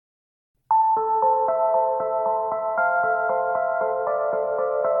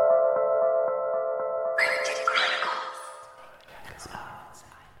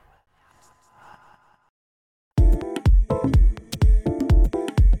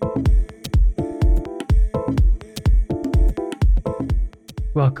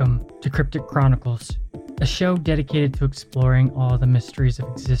Welcome to Cryptic Chronicles, a show dedicated to exploring all the mysteries of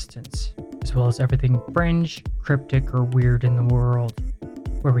existence, as well as everything fringe, cryptic, or weird in the world,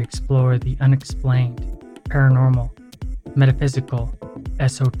 where we explore the unexplained, paranormal, metaphysical,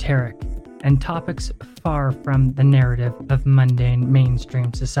 esoteric, and topics far from the narrative of mundane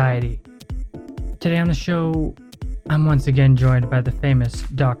mainstream society. Today on the show, I'm once again joined by the famous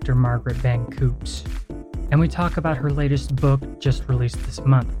Dr. Margaret Van Coops, and we talk about her latest book just released this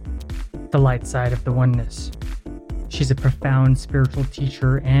month, The Light Side of the Oneness. She's a profound spiritual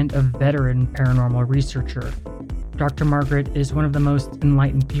teacher and a veteran paranormal researcher. Dr. Margaret is one of the most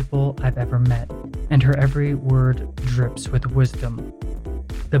enlightened people I've ever met, and her every word drips with wisdom.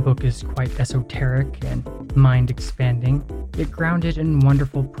 The book is quite esoteric and mind-expanding, yet grounded in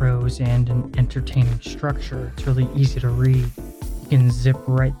wonderful prose and an entertaining structure. It's really easy to read. You can zip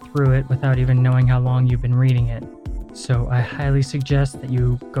right through it without even knowing how long you've been reading it. So I highly suggest that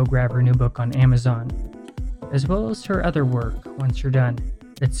you go grab her new book on Amazon, as well as her other work once you're done.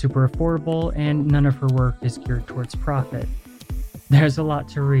 It's super affordable and none of her work is geared towards profit. There's a lot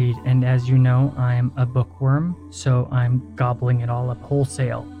to read, and as you know, I'm a bookworm, so I'm gobbling it all up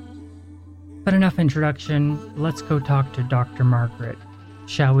wholesale. But enough introduction, let's go talk to Dr. Margaret.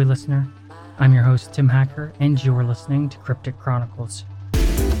 Shall we, listener? I'm your host, Tim Hacker, and you're listening to Cryptic Chronicles.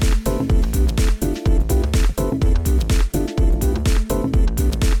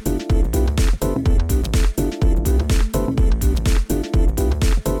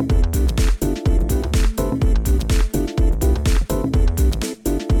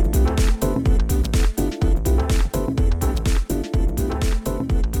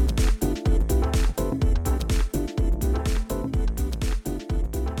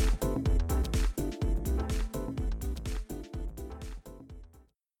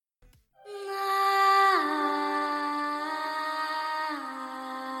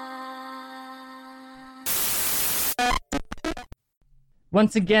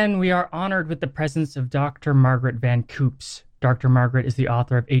 Once again, we are honored with the presence of Dr. Margaret Van Coops. Dr. Margaret is the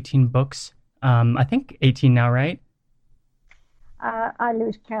author of 18 books. I think 18 now, right? I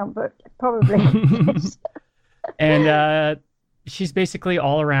lose count, but probably. And she's basically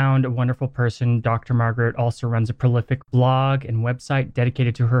all around a wonderful person. Dr. Margaret also runs a prolific blog and website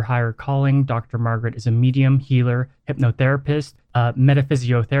dedicated to her higher calling. Dr. Margaret is a medium, healer, hypnotherapist,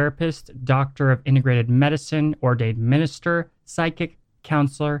 metaphysiotherapist, doctor of integrated medicine, ordained minister, psychic,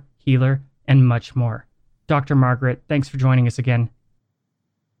 counselor, healer, and much more. Dr. Margaret, thanks for joining us again.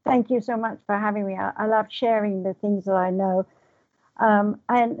 Thank you so much for having me. I love sharing the things that I know.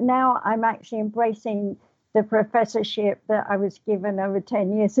 And now I'm actually embracing the professorship that I was given over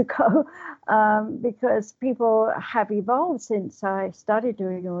 10 years ago, because people have evolved since I started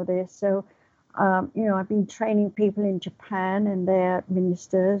doing all this. So, I've been training people in Japan and their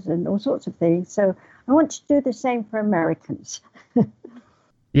ministers and all sorts of things. So I want to do the same for Americans.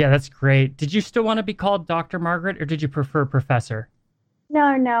 Yeah, that's great. Did you still want to be called Dr. Margaret, or did you prefer professor? No,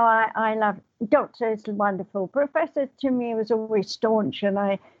 I love doctor is wonderful. Professor to me was always staunch, and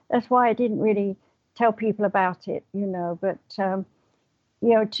that's why I didn't really tell people about it, But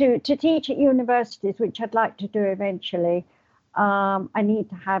to teach at universities, which I'd like to do eventually, I need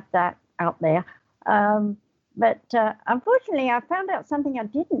to have that out there. But unfortunately, I found out something I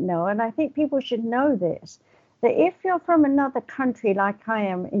didn't know, and I think people should know this. That if you're from another country like I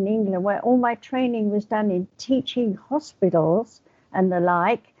am in England, where all my training was done in teaching hospitals and the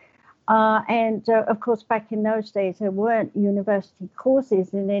like, and of course, back in those days, there weren't university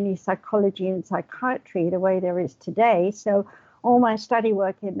courses in any psychology and psychiatry the way there is today. So all my study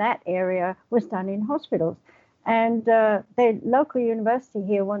work in that area was done in hospitals. And the local university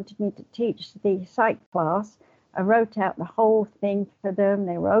here wanted me to teach the psych class. I wrote out the whole thing for them.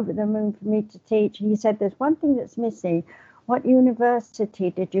 They were over the moon for me to teach. And he said, there's one thing that's missing. What university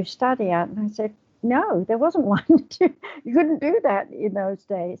did you study at? And I said, no, there wasn't one. You couldn't do that in those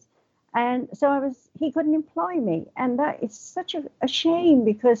days. And so he couldn't employ me. And that is such a shame,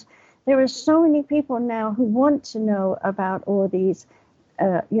 because there are so many people now who want to know about all these,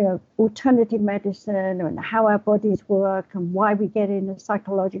 alternative medicine and how our bodies work and why we get in a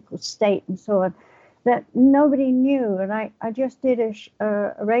psychological state and so on, that nobody knew. And I just did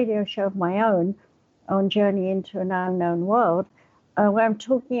a radio show of my own on Journey into an Unknown World, where I'm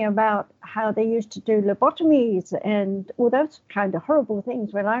talking about how they used to do lobotomies and all those kind of horrible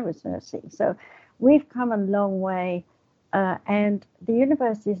things when I was nursing. So we've come a long way, and the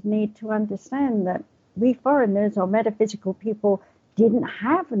universities need to understand that we foreigners or metaphysical people didn't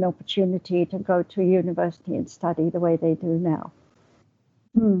have an opportunity to go to a university and study the way they do now.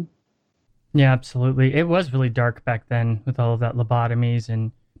 Yeah, absolutely. It was really dark back then with all of that lobotomies,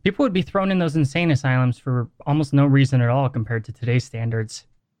 and people would be thrown in those insane asylums for almost no reason at all compared to today's standards.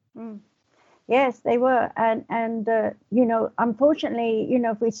 Mm. Yes, they were, and unfortunately,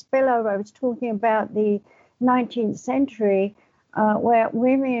 if we spill over, I was talking about the 19th century, where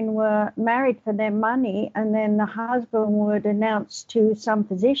women were married for their money, and then the husband would announce to some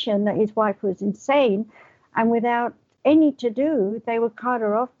physician that his wife was insane, and without any to do, they would cart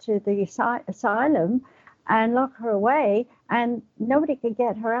her off to the asylum and lock her away, and nobody could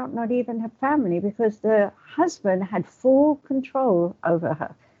get her out, not even her family, because the husband had full control over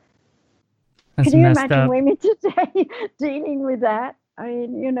her. That's Can you messed imagine up. women today dealing with that? I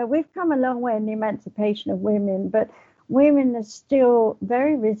mean, we've come a long way in the emancipation of women, but women are still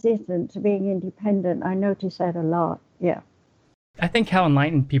very resistant to being independent. I notice that a lot. Yeah. I think how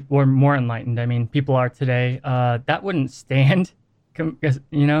enlightened people, or more enlightened, I mean, people are today, that wouldn't stand. 'Cause,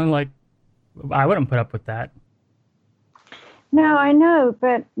 like, I wouldn't put up with that. No, I know,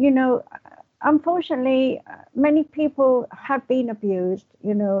 but unfortunately, many people have been abused,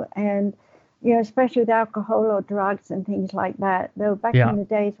 and especially with alcohol or drugs and things like that. Though back Yeah. in the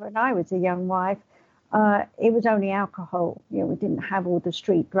days when I was a young wife, it was only alcohol. We didn't have all the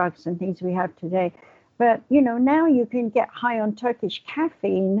street drugs and things we have today. But now you can get high on Turkish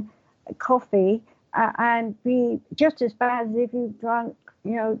caffeine, coffee, and be just as bad as if you drank,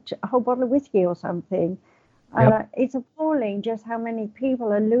 a whole bottle of whiskey or something. Yep. It's appalling just how many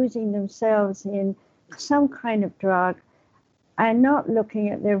people are losing themselves in some kind of drug and not looking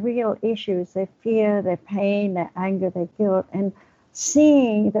at their real issues, their fear, their pain, their anger, their guilt, and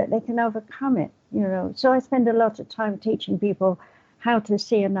seeing that they can overcome it. So I spend a lot of time teaching people how to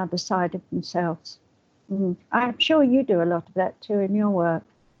see another side of themselves. I'm sure you do a lot of that too in your work.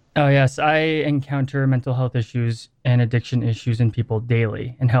 Oh, yes. I encounter mental health issues and addiction issues in people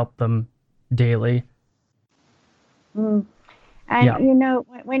daily and help them daily. Mm. And Yeah.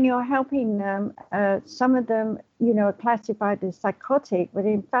 when you're helping them, some of them, are classified as psychotic, but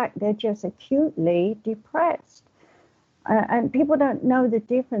in fact they're just acutely depressed. And people don't know the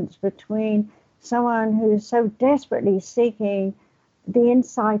difference between someone who's so desperately seeking the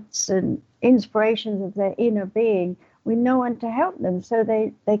insights and inspirations of their inner being with no one to help them. So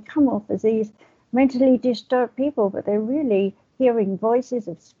they come off as these mentally disturbed people, but they're really hearing voices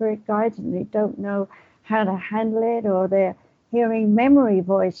of spirit guides and they don't know how to handle it, or they're hearing memory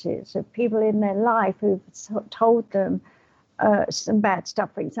voices of people in their life who've told them some bad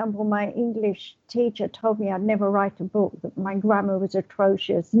stuff. For example, my English teacher told me I'd never write a book, that my grammar was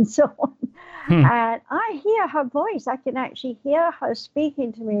atrocious and so on. Hmm. And I hear her voice. I can actually hear her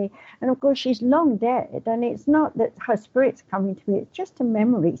speaking to me. And of course, she's long dead. And it's not that her spirit's coming to me, it's just a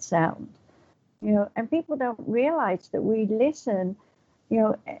memory sound. And people don't realize that we listen,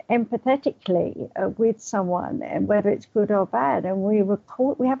 empathetically with someone, and whether it's good or bad. And we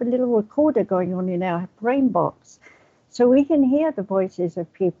have a little recorder going on in our brain box. So we can hear the voices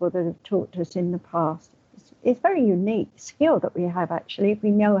of people that have taught us in the past. It's a very unique skill that we have, actually, if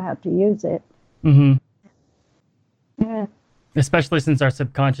we know how to use it. Hmm. Yeah, Especially since our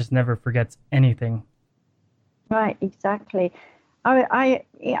subconscious never forgets anything. right, exactly.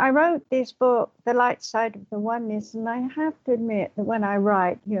 I wrote this book, The Light Side of the Oneness, and I have to admit that when I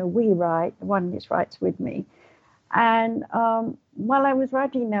write, we write, the Oneness writes with me. And while I was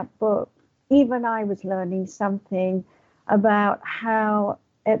writing that book, even I was learning something about how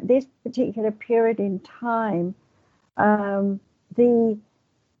at this particular period in time, the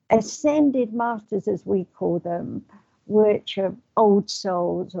ascended masters, as we call them, which are old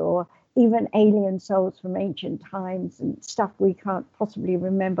souls or even alien souls from ancient times and stuff we can't possibly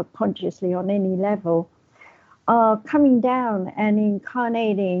remember consciously on any level, are coming down and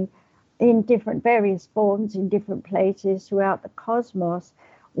incarnating in different various forms in different places throughout the cosmos.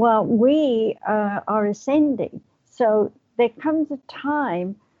 Well, we are ascending. So there comes a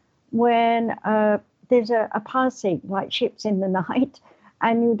time when there's a passing, like ships in the night,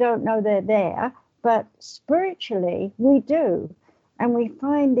 and you don't know they're there, but spiritually we do. And we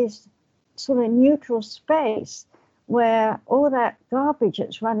find this sort of neutral space where all that garbage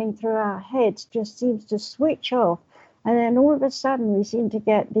that's running through our heads just seems to switch off. And then all of a sudden we seem to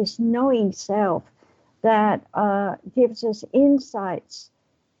get this knowing self that gives us insights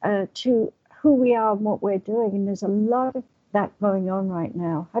to who we are and what we're doing. And there's a lot of that going on right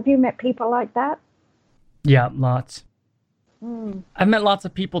now. Have you met people like that? Yeah, lots. Mm. I've met lots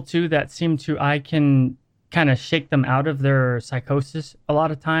of people too that I can kind of shake them out of their psychosis a lot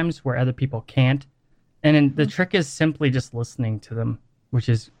of times where other people can't. And then the trick is simply just listening to them, which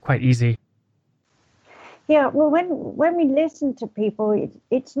is quite easy. Yeah, well, when we listen to people,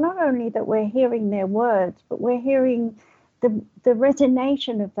 it's not only that we're hearing their words, but we're hearing the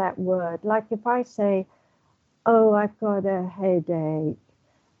resonation of that word. Like if I say, "Oh, I've got a headache,"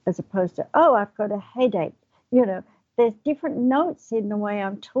 as opposed to, "Oh, I've got a headache," you know, there's different notes in the way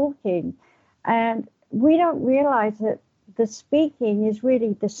I'm talking, and we don't realize that the speaking is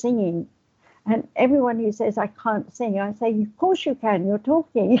really the singing. And everyone who says I can't sing, I say, of course you can. You're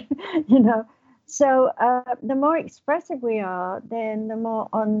talking, you know. So the more expressive we are, then the more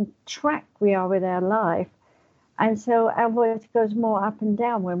on track we are with our life. And so our voice goes more up and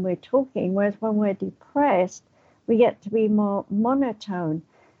down when we're talking, whereas when we're depressed, we get to be more monotone.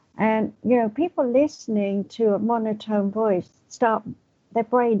 And, you know, people listening to a monotone voice their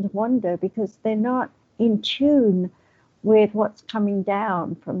brains wander because they're not in tune with what's coming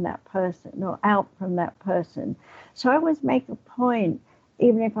down from that person or out from that person. So I always make a point,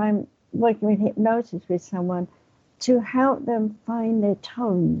 even if I'm working with hypnosis with someone, to help them find their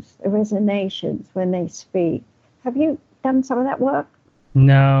tones, the resonations when they speak. Have you done some of that work?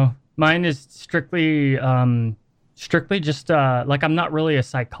 No, mine is strictly just like I'm not really a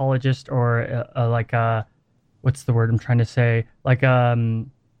psychologist or like a what's the word I'm trying to say? Like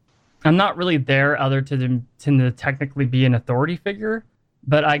I'm not really there other to technically be an authority figure,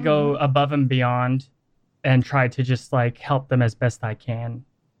 but I go above and beyond and try to just like help them as best I can.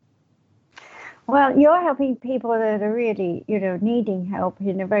 Well, you're helping people that are really, you know, needing help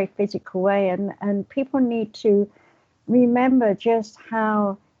in a very physical way, and people need to remember just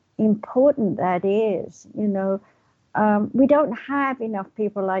how important that is. You know, we don't have enough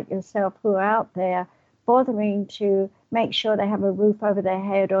people like yourself who are out there bothering to make sure they have a roof over their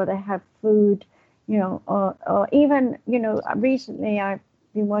head or they have food, you know, or even, you know, recently I've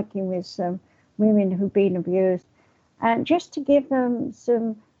been working with some women who've been abused, and just to give them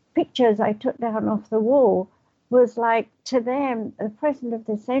some pictures I took down off the wall was like to them the present of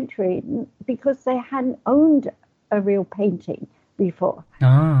the century because they hadn't owned a real painting before.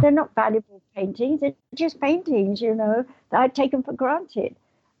 They're not valuable paintings, they're just paintings, you know, that I'd taken for granted.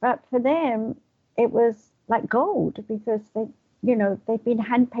 But for them, it was like gold because they, you know, they've been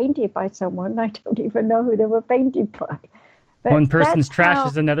hand painted by someone. I don't even know who they were painted by. But one person's trash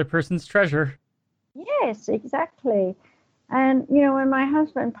is another person's treasure. Yes, exactly. And, you know, when my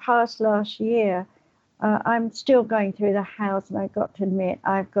husband passed last year, I'm still going through the house, and I got to admit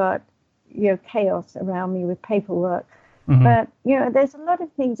I've got, you know, chaos around me with paperwork. But, you know, there's a lot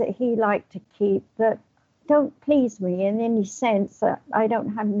of things that he liked to keep that don't please me in any sense, that I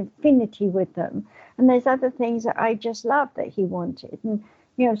don't have an affinity with them. And there's other things that I just love that he wanted. And,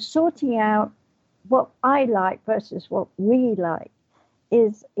 you know, sorting out what I like versus what we like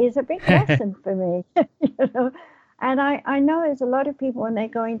is a big lesson for me, you know. And I know there's a lot of people when they're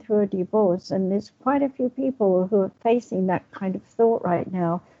going through a divorce, and there's quite a few people who are facing that kind of thought right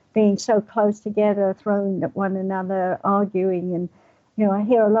now, being so close together, thrown at one another, arguing. And, you know, I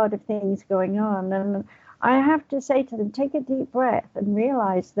hear a lot of things going on. And I have to say to them, take a deep breath and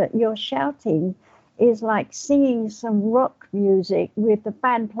realize that your shouting is like singing some rock music with the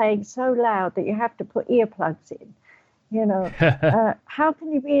band playing so loud that you have to put earplugs in. You know, how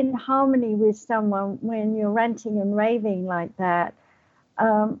can you be in harmony with someone when you're ranting and raving like that?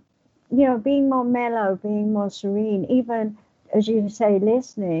 You know, being more mellow, being more serene, even as you say,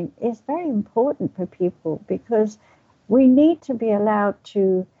 listening is very important for people because we need to be allowed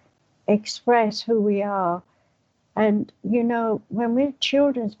to express who we are. And, you know, when we're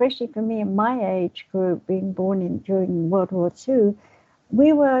children, especially for me in my age group, being born during World War II,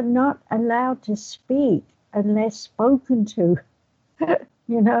 we were not allowed to speak unless spoken to,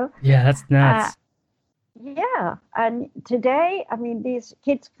 you know? Yeah, that's nuts. Yeah. And today, I mean, these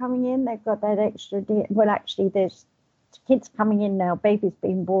kids coming in, they've got that extra, well, actually, there's kids coming in now, babies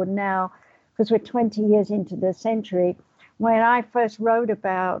being born now, because we're 20 years into the century. When I first wrote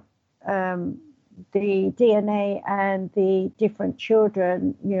about the DNA and the different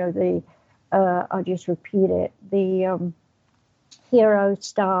children, you know, I'll just repeat it, the hero,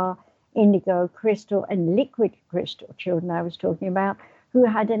 star, indigo, crystal, and liquid crystal children I was talking about, who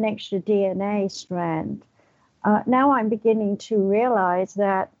had an extra DNA strand. Now I'm beginning to realize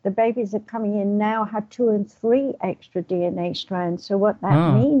that the babies that are coming in now have 2 and 3 extra DNA strands. So what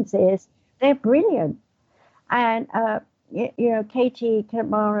that means is they're brilliant. And, you know, Katie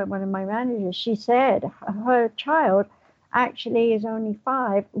Kamara, one of my managers, she said her child actually is only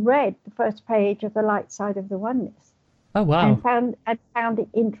 5, read the first page of The Light Side of the Oneness. Oh, wow. And found it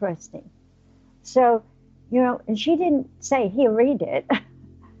interesting. So, you know, and she didn't say, here, read it.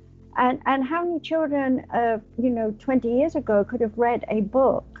 And how many children, you know, 20 years ago could have read a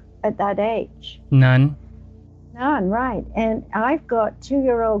book at that age? None. None, right. And I've got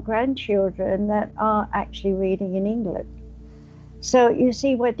 2-year-old grandchildren that are actually reading in England. So you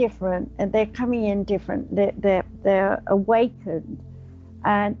see, we're different, and they're coming in different. They're awakened.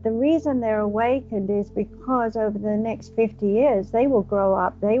 And the reason they're awakened is because over the next 50 years, they will grow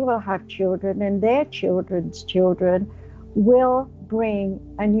up, they will have children, and their children's children will bring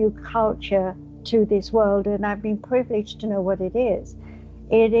a new culture to this world. And I've been privileged to know what it is.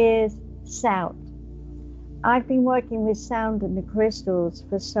 It is sound. I've been working with sound and the crystals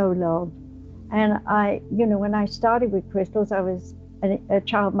for so long. And when I started with crystals, I was a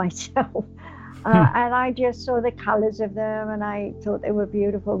child myself. And I just saw the colors of them, and I thought they were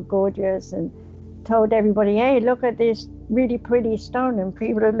beautiful, gorgeous, and told everybody, hey, look at this really pretty stone. And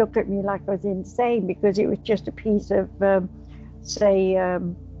people would look at me like I was insane because it was just a piece of, I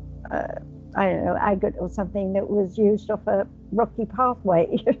don't know, agate or something that was used off a rocky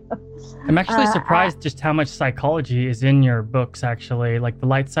pathway. I'm actually surprised just how much psychology is in your books, actually. Like the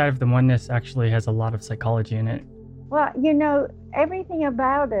light side of the oneness actually has a lot of psychology in it. Well, everything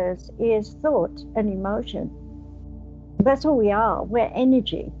about us is thought and emotion. That's all we are. We're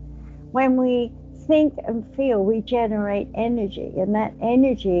energy. When we think and feel, we generate energy, and that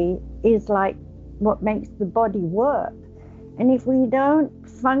energy is like what makes the body work. And if we don't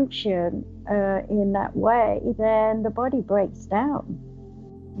function in that way, then the body breaks down.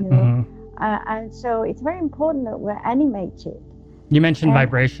 And so it's very important that we're animated. You mentioned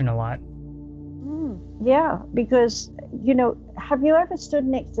vibration a lot. Yeah, because, have you ever stood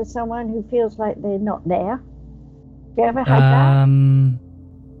next to someone who feels like they're not there? Have you ever had that?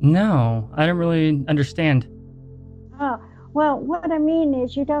 No, I don't really understand. Oh, well, what I mean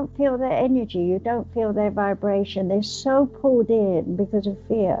is you don't feel their energy, you don't feel their vibration. They're so pulled in because of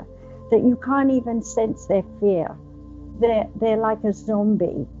fear that you can't even sense their fear. They're like a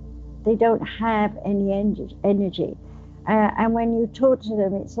zombie. They don't have any energy. And when you talk to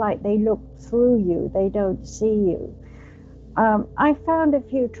them, it's like they look through you. They don't see you. I found a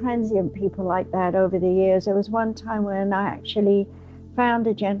few transient people like that over the years. There was one time when I actually found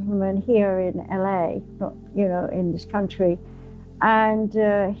a gentleman here in LA, in this country, and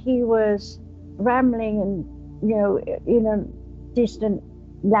he was rambling and, in a distant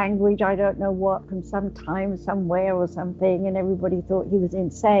language, I don't know what, from some time, somewhere or something, and everybody thought he was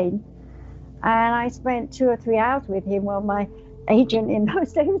insane. And I spent 2 or 3 hours with him while my agent in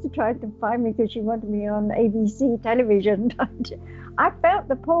those days was trying to find me because she wanted me on ABC television. I felt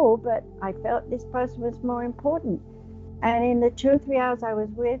the pull, but I felt this person was more important. And in the 2 or 3 hours I was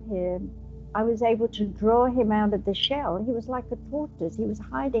with him, I was able to draw him out of the shell. He was like a tortoise. He was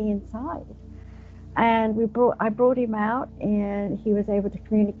hiding inside. And I brought him out, and he was able to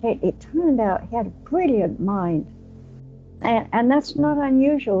communicate. It turned out he had a brilliant mind. And that's not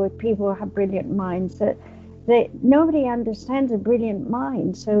unusual with people who have brilliant minds, that nobody understands a brilliant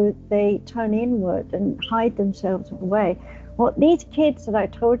mind, so they turn inward and hide themselves away. Well, these kids that I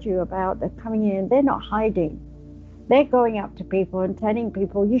told you about, they're coming in, they're not hiding. They're going up to people and telling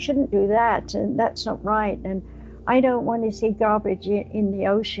people, you shouldn't do that, and that's not right, and I don't want to see garbage in the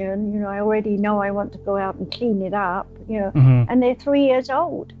ocean. I already know I want to go out and clean it up, and they're 3 years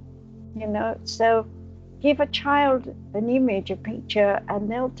old, so give a child an image, a picture,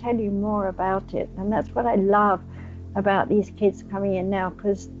 and they'll tell you more about it. And that's what I love about these kids coming in now,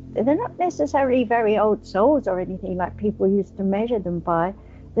 because they're not necessarily very old souls or anything like people used to measure them by.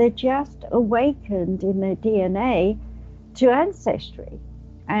 They're just awakened in their DNA to ancestry.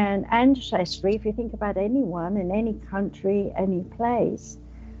 And ancestry, if you think about anyone in any country, any place,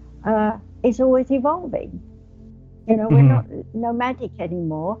 is always evolving. We're not nomadic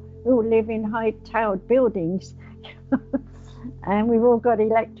anymore. We all live in high-towered buildings, and we've all got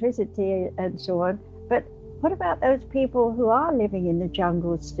electricity and so on. But what about those people who are living in the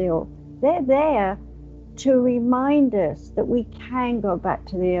jungle still? They're there to remind us that we can go back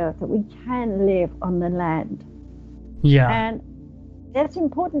to the earth, that we can live on the land. Yeah. And that's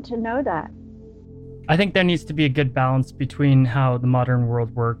important to know that. I think there needs to be a good balance between how the modern world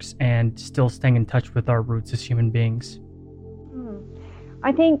works and still staying in touch with our roots as human beings.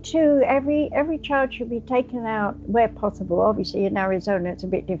 I think too, every child should be taken out where possible. Obviously in Arizona it's a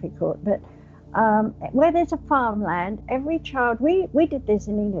bit difficult, but where there's a farmland, every child, we did this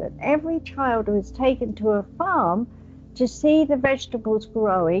in England, every child was taken to a farm to see the vegetables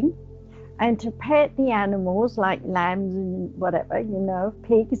growing and to pet the animals like lambs and whatever,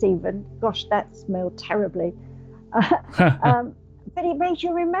 pigs even. Gosh, that smelled terribly. But it makes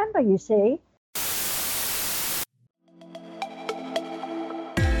you remember, you see.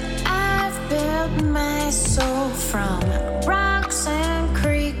 My soul from rocks and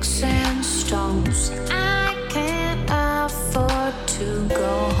creeks and stones. I can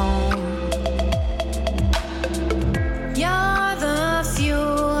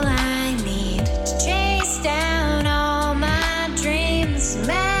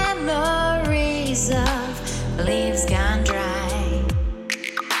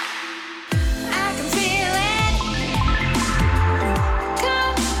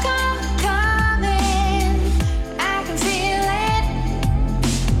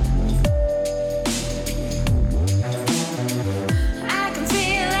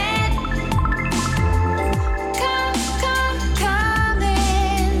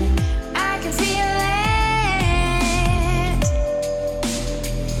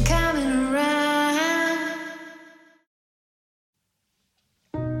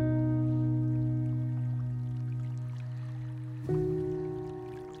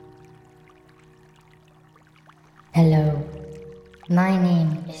Hello, my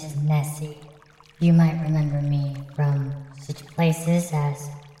name is Nessie. You might remember me from such places as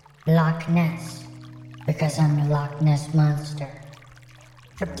Loch Ness, because I'm the Loch Ness Monster.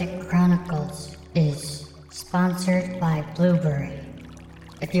 Cryptic Chronicles is sponsored by Blueberry.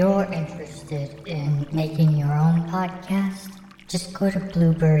 If you're interested in making your own podcast, just go to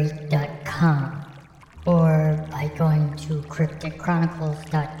blueberry.com, or by going to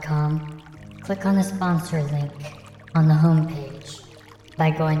crypticchronicles.com, click on the sponsor link on the homepage. By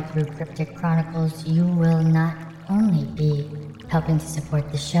going through Cryptic Chronicles, you will not only be helping to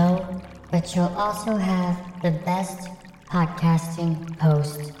support the show, but you'll also have the best podcasting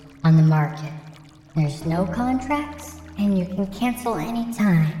host on the market. There's no contracts, and you can cancel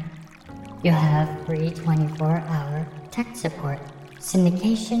anytime. You'll have free 24-hour tech support,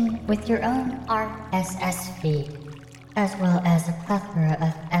 syndication with your own RSS feed, as well as a plethora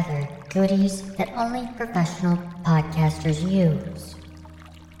of other goodies that only professional podcasters use.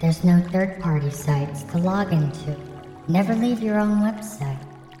 There's no third-party sites to log into. Never leave your own website.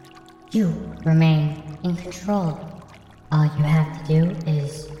 You remain in control. All you have to do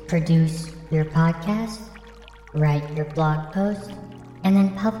is produce your podcast, write your blog post, and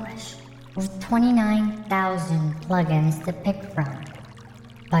then publish, with 29,000 plugins to pick from.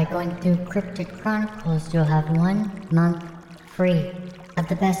 By going through Cryptic Chronicles, you'll have 1 month free of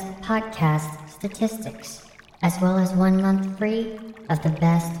the best podcast statistics, as well as 1 month free of the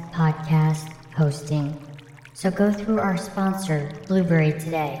best podcast hosting. So go through our sponsor, Blueberry,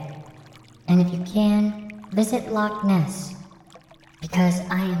 today. And if you can, visit Loch Ness, because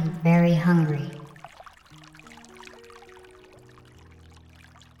I am very hungry.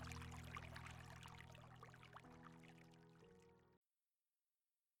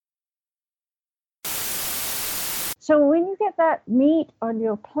 So when you get that meat on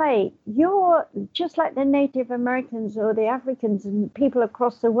your plate, you're just like the Native Americans or the Africans and people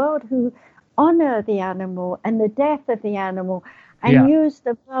across the world who honor the animal and the death of the animal and use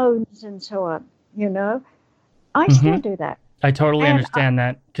the bones and so on, you know. I still do that. I totally understand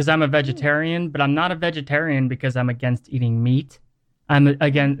that, because I'm a vegetarian, but I'm not a vegetarian because I'm against eating meat. I'm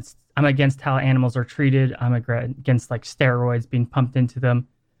against how animals are treated. I'm against like steroids being pumped into them.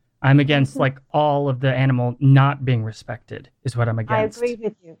 I'm against like all of the animal not being respected is what I'm against.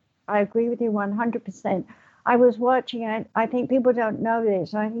 I agree with you 100%. I was watching, I think people don't know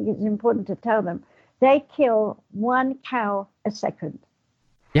this. I think it's important to tell them. They kill 1 cow a second.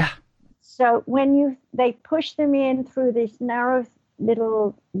 Yeah. So when they push them in through this narrow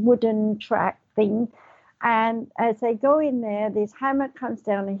little wooden track thing, and as they go in there, this hammer comes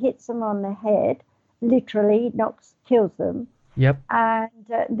down and hits them on the head, literally kills them. Yep. And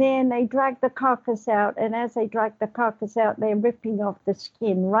then they drag the carcass out, and as they drag the carcass out, they're ripping off the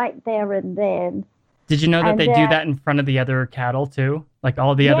skin right there and then. Did you know that they do that in front of the other cattle too? Like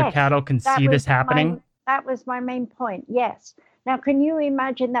all the other cattle can see this happening? That was my main point, yes. Now, can you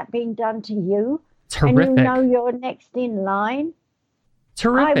imagine that being done to you? It's horrific. And you know you're next in line? It's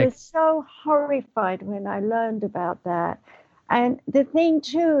horrific. I was so horrified when I learned about that. And the thing,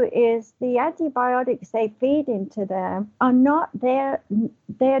 too, is the antibiotics they feed into them are not their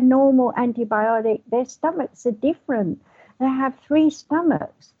normal antibiotic. Their stomachs are different. They have 3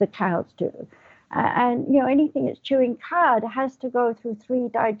 stomachs, the cows do. And, you know, anything that's chewing cud has to go through 3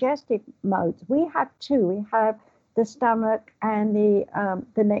 digestive modes. We have 2. We have the stomach and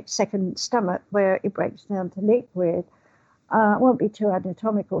the next second stomach where it breaks down to liquid. Won't be too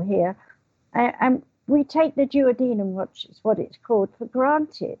anatomical here. And we take the duodenum, which is what it's called, for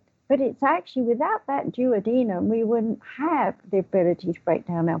granted. But it's actually without that duodenum, we wouldn't have the ability to break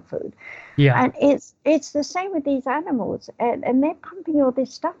down our food. Yeah. And it's the same with these animals. And they're pumping all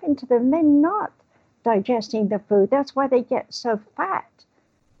this stuff into them. They're not digesting the food. That's why they get so fat.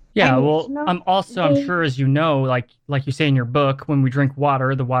 Yeah, well, I'm sure, as you know, like you say in your book, when we drink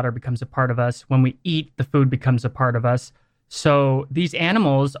water, the water becomes a part of us. When we eat, the food becomes a part of us. So these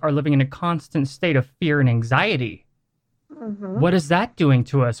animals are living in a constant state of fear and anxiety. Mm-hmm. What is that doing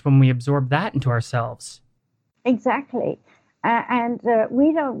to us when we absorb that into ourselves? Exactly. And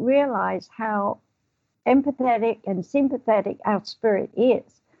we don't realize how empathetic and sympathetic our spirit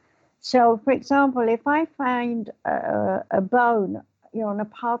is. So, for example, if I find a bone, you know, on a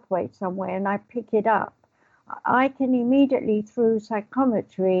pathway somewhere and I pick it up, I can immediately, through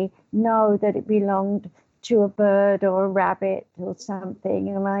psychometry, know that it belonged to a bird or a rabbit or something,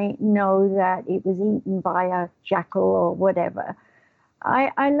 and I know that it was eaten by a jackal or whatever.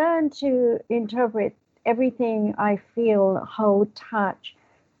 I learned to interpret everything I feel, hold, touch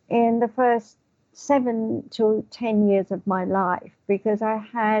in the first 7 to 10 years of my life, because I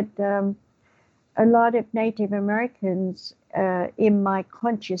had a lot of Native Americans in my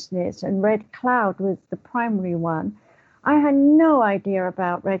consciousness, and Red Cloud was the primary one. I had no idea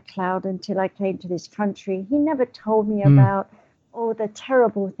about Red Cloud until I came to this country. He never told me about all the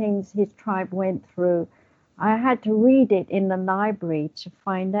terrible things his tribe went through. I had to read it in the library to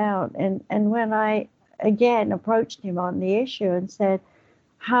find out. And when I again approached him on the issue and said,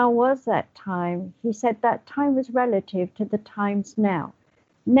 how was that time? He said that time was relative to the times now.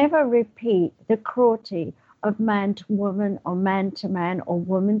 Never repeat the cruelty of man to woman or man to man or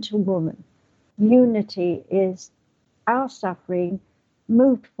woman to woman. Unity is our suffering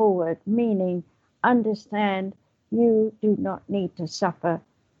moved forward, meaning understand you do not need to suffer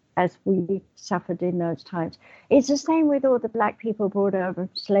as we suffered in those times. It's the same with all the black people brought over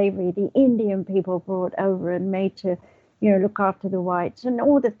slavery, the Indian people brought over and made to, look after the whites, and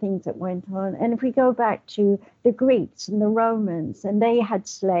all the things that went on. And if we go back to the Greeks and the Romans, and they had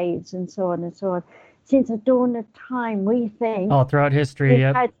slaves and so on and so on, since the dawn of time, we think all throughout history.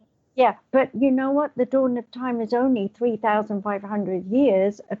 Yeah, but you know what? The dawn of time is only 3,500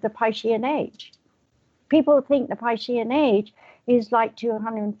 years of the Piscean Age. People think the Piscean Age is like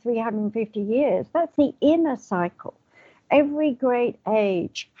 200, 350 years. That's the inner cycle. Every great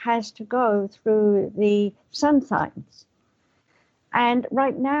age has to go through the sun signs. And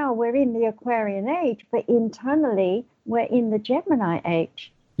right now we're in the Aquarian Age, but internally we're in the Gemini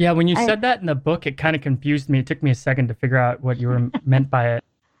Age. Yeah, when you said that in the book, it kind of confused me. It took me a second to figure out what you were meant by it.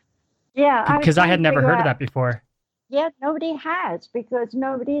 Yeah, because I had never heard of that before. Yeah, nobody has, because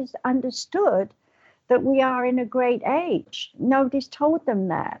nobody's understood that we are in a great age. Nobody's told them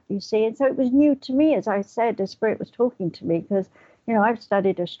that, you see. And so it was new to me, as I said, the Spirit was talking to me, because, I've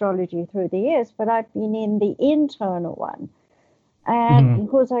studied astrology through the years, but I've been in the internal one. And of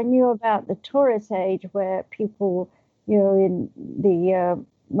course, I knew about the Taurus age, where people, in the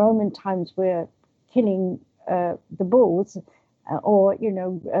Roman times were killing the bulls, or,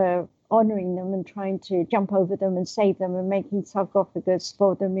 honoring them and trying to jump over them and save them and making sarcophagus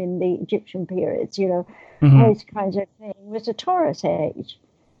for them in the Egyptian periods, those kinds of things, was the Taurus age.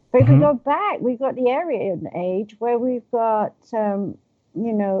 But if we go back, we've got the Aryan age, where we've got,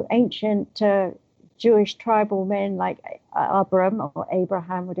 ancient Jewish tribal men like Abraham,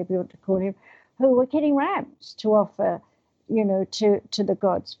 whatever you want to call him, who were killing rams to offer, to the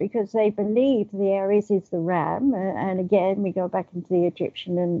gods, because they believed the Aries is the ram. And again, we go back into the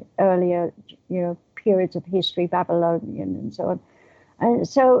Egyptian and earlier, periods of history, Babylonian and so on. And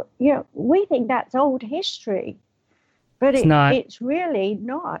so, we think that's old history, but it's really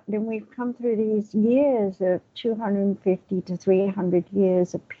not. And we've come through these years of 250 to 300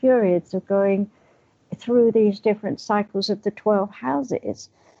 years of periods of going through these different cycles of the 12 houses.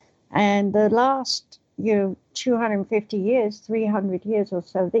 And the last 250 years, 300 years or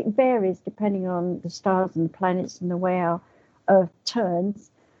so, it varies depending on the stars and the planets and the way our Earth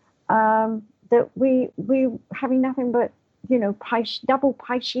turns, that we're having nothing but, double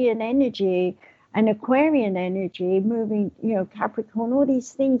Piscean energy and Aquarian energy moving, Capricorn, all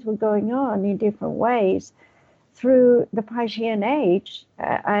these things were going on in different ways through the Piscean age.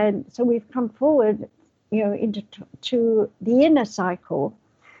 And so we've come forward, into to the inner cycle.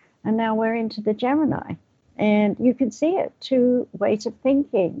 And now we're into the Gemini. And you can see it, two ways of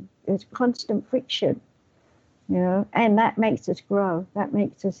thinking. There's constant friction, and that makes us grow. That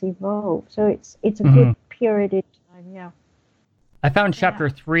makes us evolve. So it's a good period in time, yeah. I found chapter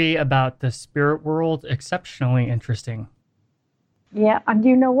 3 about the spirit world exceptionally interesting. Yeah, and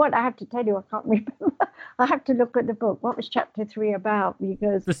you know what? I have to tell you, I can't remember. I have to look at the book. What was chapter 3 about?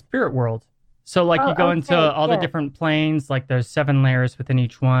 Because the spirit world. So, you go into all the different planes, like there's 7 layers within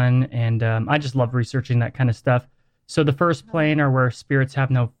each one, and I just love researching that kind of stuff. So the first plane are where spirits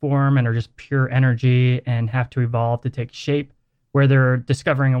have no form and are just pure energy and have to evolve to take shape, where they're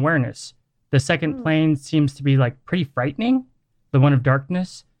discovering awareness. The second plane seems to be, pretty frightening, the one of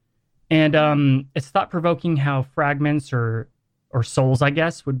darkness. And it's thought-provoking how fragments or souls, I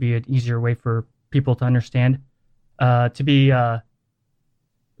guess, would be an easier way for people to understand, to be...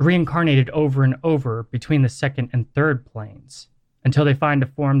 reincarnated over and over between the second and third planes until they find a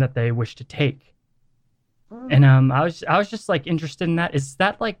form that they wish to take. And I was just interested in that. Is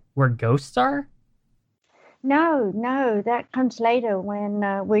that where ghosts are? No, that comes later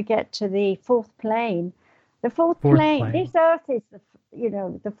when we get to the fourth plane. The fourth plane. This Earth is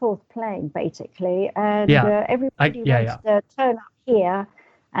the fourth plane basically, and everybody wants to turn up here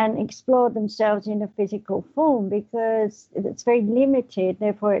and explore themselves in a physical form because it's very limited.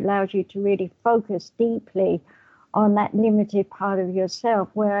 Therefore, it allows you to really focus deeply on that limited part of yourself.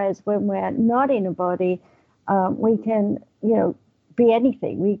 Whereas when we're not in a body, we can, be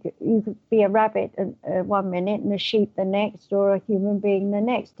anything. You could be a rabbit 1 minute and a sheep the next, or a human being the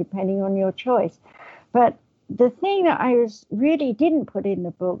next, depending on your choice. But the thing that I really didn't put in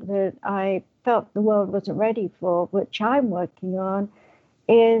the book, that I felt the world wasn't ready for, which I'm working on,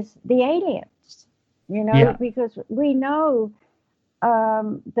 is the aliens. Because we know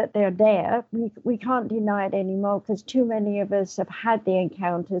that they're there. We can't deny it anymore, because too many of us have had the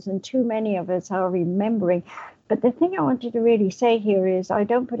encounters and too many of us are remembering. But the thing I wanted to really say here is I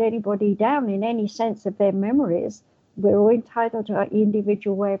don't put anybody down in any sense of their memories. We're all entitled to our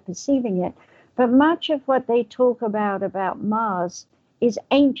individual way of perceiving it. But much of what they talk about Mars is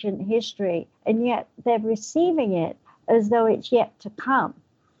ancient history, and yet they're receiving it as though it's yet to come.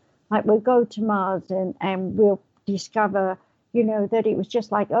 Like, we'll go to Mars and we'll discover, that it was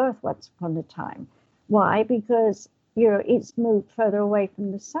just like Earth once upon a time. Why? Because, it's moved further away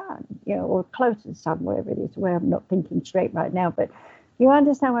from the sun, or closer to the sun, wherever it is, where I'm not thinking straight right now. But you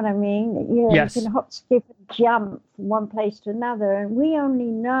understand what I mean? Yes. You can hop, skip, and jump from one place to another. And we only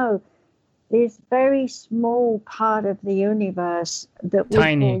know this very small part of the universe that we call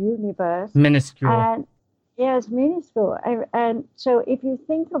universe. Minuscule. And it's minuscule. And so if you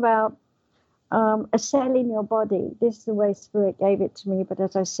think about a cell in your body, this is the way Spirit gave it to me, but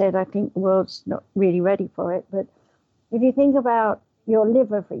as I said, I think the world's not really ready for it. But if you think about your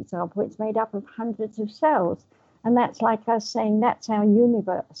liver, for example, it's made up of hundreds of cells. And that's like us saying that's our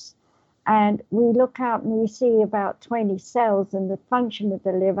universe. And we look out and we see about 20 cells, and the function of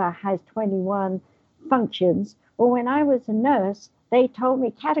the liver has 21 functions. Well, when I was a nurse, they told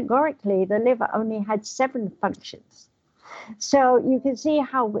me categorically the liver only had 7 functions. So you can see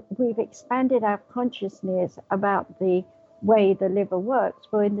how we've expanded our consciousness about the way the liver works.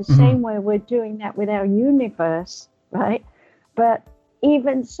 Well, in the same way, we're doing that with our universe, right? But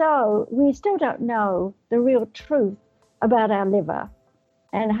even so, we still don't know the real truth about our liver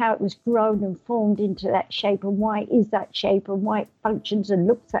and how it was grown and formed into that shape, and why is that shape, and why it functions and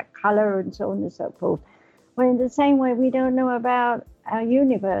looks that color, and so on and so forth. Well, in the same way, we don't know about our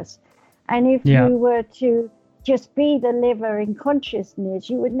universe. And if you were to just be the liver in consciousness,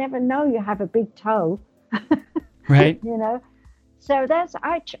 you would never know you have a big toe. Right. So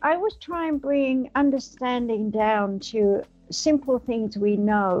I was trying to bring understanding down to simple things we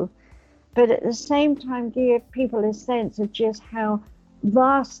know, but at the same time give people a sense of just how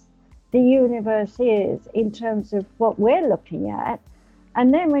vast the universe is in terms of what we're looking at.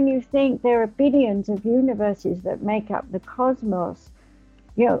 And then when you think there are billions of universes that make up the cosmos,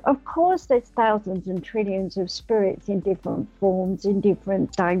 of course there's thousands and trillions of spirits in different forms, in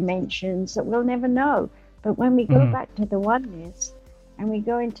different dimensions that we'll never know. But when we go back to the oneness and we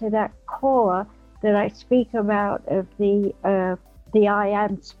go into that core that I speak about of the I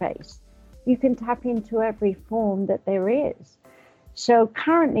am space, you can tap into every form that there is. So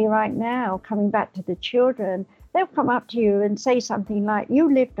currently, right now, coming back to the children, they'll come up to you and say something like,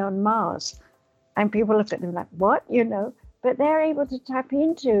 you lived on Mars. And people look at them like, what? But they're able to tap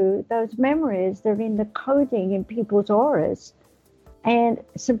into those memories that are in the coding in people's auras and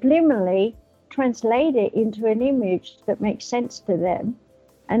subliminally translate it into an image that makes sense to them,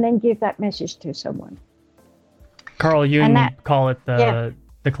 and then give that message to someone. Carl Jung call it the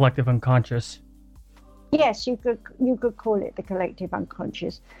collective unconscious. Yes, you could call it the collective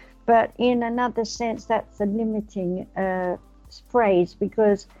unconscious, but in another sense, that's a limiting phrase,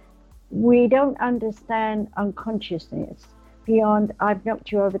 because we don't understand unconsciousness beyond I've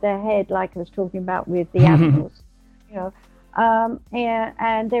knocked you over the head, like I was talking about with the animals,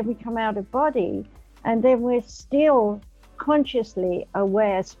 and then we come out of body, and then we're still consciously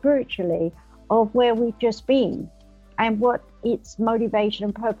aware spiritually of where we've just been and what its motivation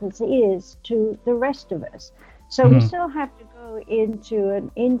and purpose is to the rest of us. So we still have to go into an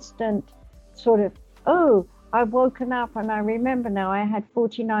instant sort of, I've woken up and I remember now I had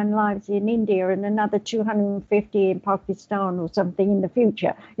 49 lives in India and another 250 in Pakistan or something in the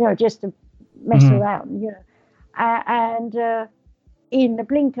future, just to mess around, and in the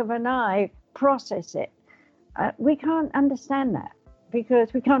blink of an eye, process it. We can't understand that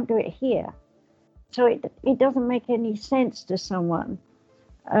because we can't do it here. So it doesn't make any sense to someone.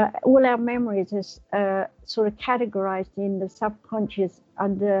 All our memories are sort of categorized in the subconscious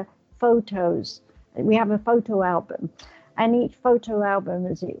under photos. We have a photo album, and each photo album,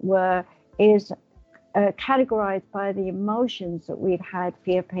 as it were, is categorized by the emotions that we've had: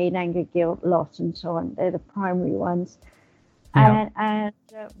 fear, pain, anger, guilt, loss, and so on. They're the primary ones. Yeah. And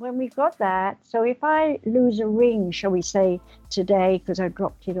when we got that, so if I lose a ring, shall we say, today, because I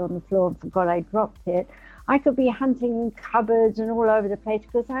dropped it on the floor and forgot I dropped it, I could be hunting in cupboards and all over the place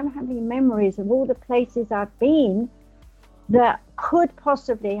because I'm having memories of all the places I've been that could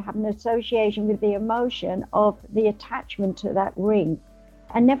possibly have an association with the emotion of the attachment to that ring,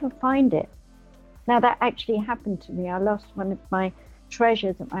 and never find it. Now, that actually happened to me. I lost one of my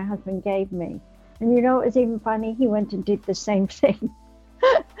treasures that my husband gave me. And you know, it was even funny, he went and did the same thing.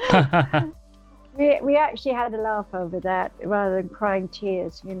 we actually had a laugh over that rather than crying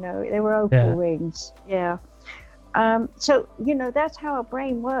tears, you know. They were opal rings, yeah. So, you know, that's how our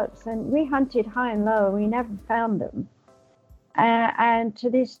brain works. And we hunted high and low, and we never found them. And to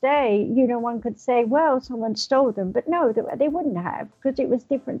this day, you know, one could say, well, someone stole them. But no, they wouldn't have, because it was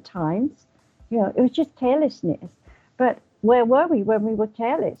different times. You know, it was just carelessness. But where were we when we were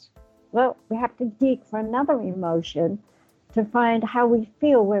careless? Well, we have to dig for another emotion to find how we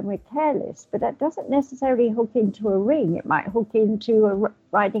feel when we're careless. But that doesn't necessarily hook into a ring. It might hook into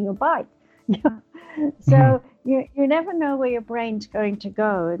riding a bike. So you never know where your brain's going to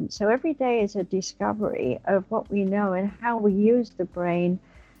go. And so every day is a discovery of what we know and how we use the brain,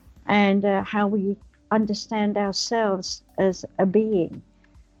 and how we understand ourselves as a being.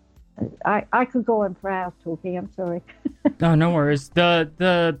 I could go on for hours talking. I'm sorry. Oh, no worries.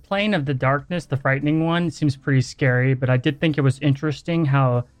 The plane of the darkness, the frightening one, seems pretty scary, but I did think it was interesting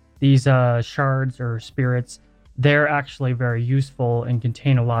how these shards or spirits, they're actually very useful and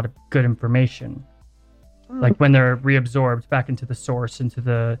contain a lot of good information. Like when they're reabsorbed back into the source, into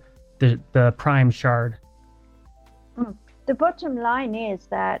the prime shard. The bottom line is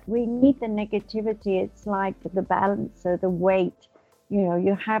that we need the negativity. It's like the balancer, the weight. You know,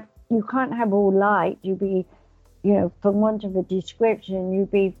 you can't have all light. You'd be, you know, for want of a description,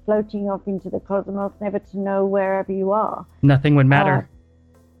 you'd be floating off into the cosmos, never to know wherever you are. Nothing would matter.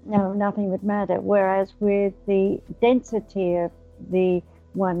 No, nothing would matter. Whereas with the density of the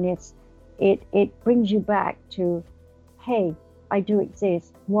oneness, it brings you back to, hey, I do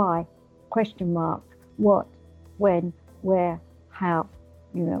exist. Why? Question mark. What? When? Where? How?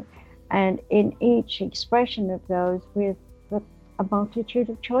 You know. And in each expression of those, with a multitude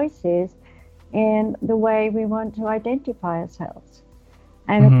of choices in the way we want to identify ourselves.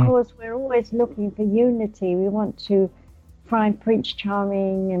 And of course, we're always looking for unity. We want to find Prince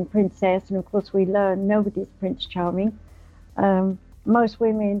Charming and Princess, and of course we learn nobody's Prince Charming. Most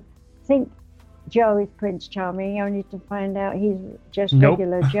women think Joe is Prince Charming, only to find out he's just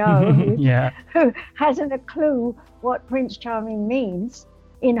regular Joe who hasn't a clue what Prince Charming means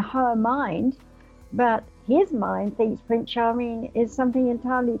in her mind, but his mind thinks Prince Charming is something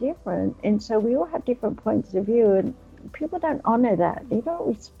entirely different. And so we all have different points of view, and people don't honor that. They don't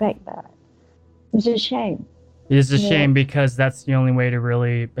respect that. It's a shame. It is a shame, because that's the only way to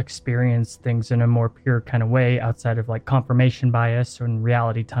really experience things in a more pure kind of way, outside of like confirmation bias and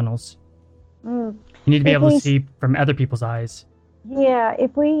reality tunnels. You need to be able to see from other people's eyes. Yeah,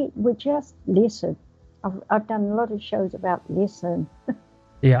 if we would just listen. I've done a lot of shows about listen.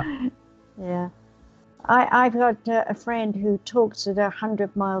 Yeah. Yeah. I've got a friend who talks at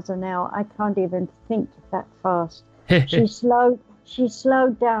 100 miles an hour. I can't even think that fast. She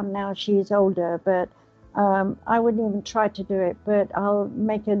slowed down now. She's older, but I wouldn't even try to do it. But I'll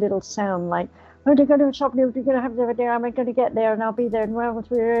make a little sound like, "Oh, they're going to shop. They're going to have the dinner. I'm going to get there, and I'll be there,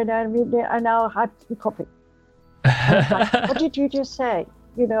 and I'll have some coffee." Like, what did you just say?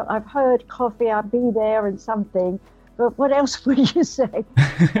 You know, I've heard coffee. I'll be there, and something. But what else would you say?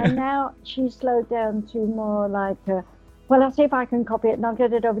 And now she's slowed down to more like, well, I'll see if I can copy it, and I'll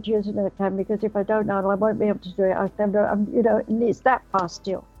get it over to you as soon as I can, because if I don't know, I won't be able to do it. You know, and it's that fast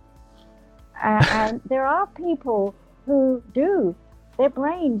still. And there are people who do. Their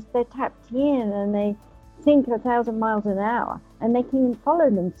brains, they're tapped in, and they think 1,000 miles an hour, and they can follow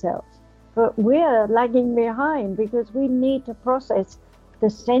themselves. But we're lagging behind because we need to process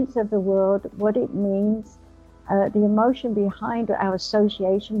the sense of the world, what it means, the emotion behind our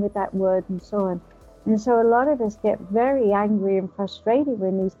association with that word, and so on. And so a lot of us get very angry and frustrated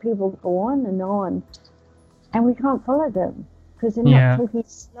when these people go on, and we can't follow them because they're not talking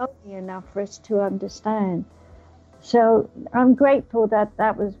slowly enough for us to understand. So I'm grateful that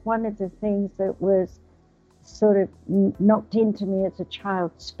that was one of the things that was sort of knocked into me as a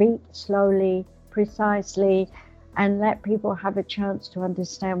child. Speak slowly, precisely, and let people have a chance to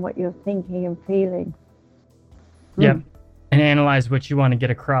understand what you're thinking and feeling. Yep. And analyze what you want to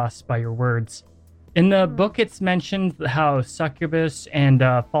get across by your words. In the book, it's mentioned how succubus and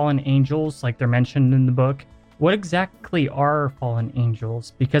fallen angels, like they're mentioned in the book. What exactly are fallen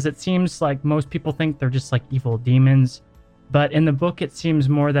angels? Because it seems like most people think they're just like evil demons. But in the book, it seems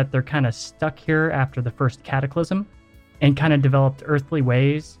more that they're kind of stuck here after the first cataclysm and kind of developed earthly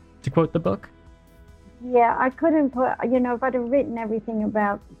ways, to quote the book. Yeah, I couldn't put, if I'd have written everything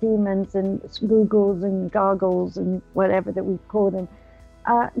about demons and googles and gargles and whatever that we call them,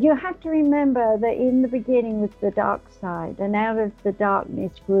 you have to remember that in the beginning was the dark side, and out of the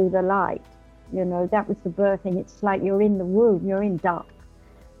darkness grew the light. That was the birthing. It's like you're in the womb, you're in dark.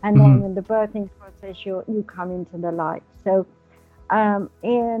 And then in the birthing process, you come into the light. So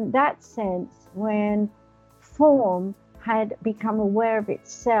in that sense, when form had become aware of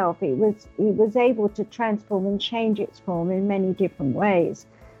itself, it was able to transform and change its form in many different ways,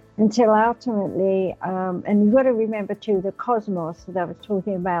 until ultimately, and you've got to remember too, the cosmos that I was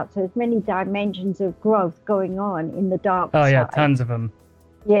talking about. So there's many dimensions of growth going on in the dark side. Oh yeah, tons of them.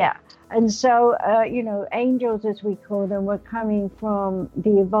 Yeah. And so, angels, as we call them, were coming from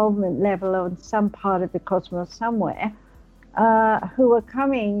the evolvement level on some part of the cosmos somewhere, who were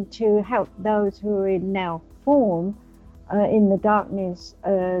coming to help those who are in now form, in the darkness,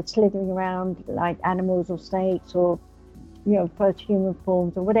 slithering around like animals or snakes or, first human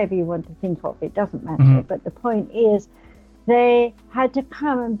forms or whatever you want to think of. It doesn't matter. But the point is, they had to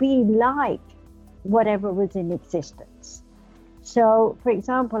come and be like whatever was in existence. So, for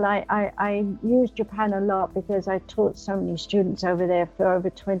example, I use Japan a lot because I taught so many students over there for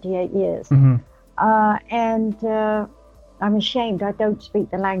over 28 years. And I'm ashamed I don't speak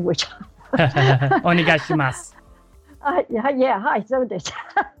the language. Onegaishimasu. Yeah, hi, so this.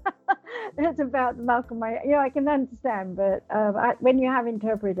 It's about Malcolm. I can understand, but when you have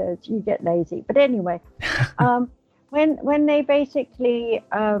interpreters, you get lazy. But anyway, when they basically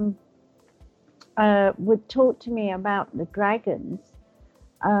would talk to me about the dragons,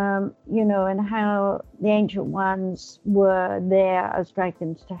 and how the ancient ones were there as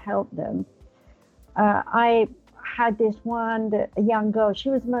dragons to help them. I had this a young girl. She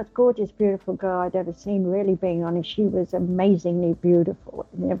was the most gorgeous, beautiful girl I'd ever seen, really, being honest. She was amazingly beautiful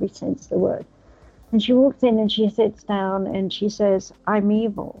in every sense of the word. And she walks in and she sits down and she says, "I'm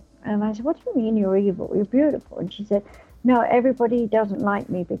evil." And I said, "What do you mean you're evil? You're beautiful." And she said, "No, everybody doesn't like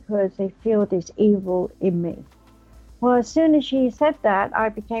me because they feel this evil in me." Well, as soon as she said that, I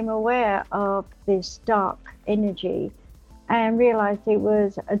became aware of this dark energy and realized it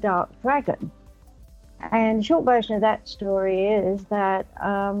was a dark dragon. And the short version of that story is that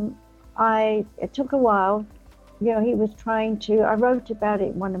it took a while. He was trying to, I wrote about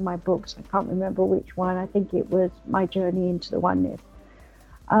it in one of my books. I can't remember which one. I think it was My Journey into the Oneness.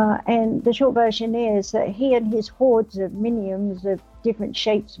 And the short version is that he and his hordes of minions of different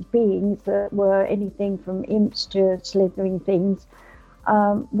shapes of beings that were anything from imps to slithering things,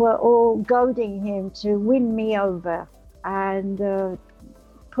 were all goading him to win me over. And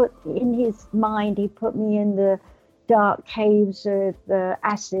put in his mind, he put me in the dark caves of the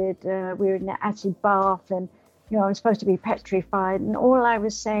acid. We were in the acid bath, and I was supposed to be petrified. And all I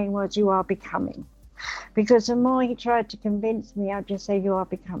was saying was, "You are becoming." Because the more he tried to convince me, I'd just say, "You are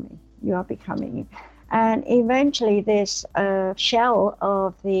becoming, you are becoming." And eventually this shell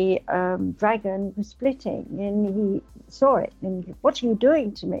of the dragon was splitting, and he saw it, and he, "What are you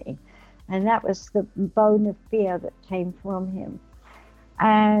doing to me?" And that was the bone of fear that came from him.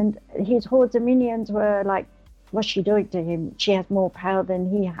 And his hordes of minions were like, "What's she doing to him? She has more power than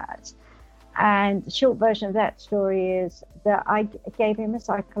he has." And the short version of that story is that I gave him a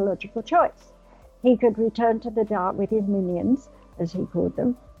psychological choice. He could return to the dark with his minions, as he called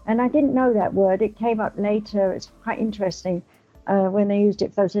them. And I didn't know that word. It came up later. It's quite interesting when they used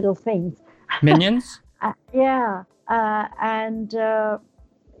it for those little things. Minions? Yeah.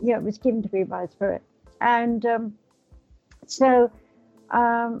 It was given to me by spirit. And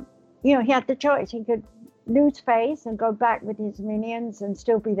he had the choice. He could lose face and go back with his minions and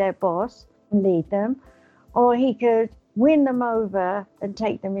still be their boss and lead them, or he could win them over and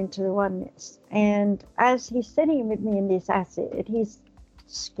take them into the oneness. And as he's sitting with me in this acid, his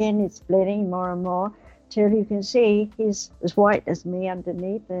skin is splitting more and more till you can see he's as white as me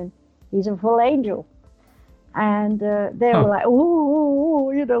underneath, and he's a full angel. And they were like,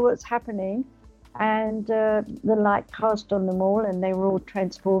 "Ooh, what's happening?" And the light cast on them all, and they were all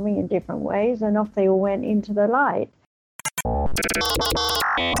transforming in different ways, and off they all went into the light.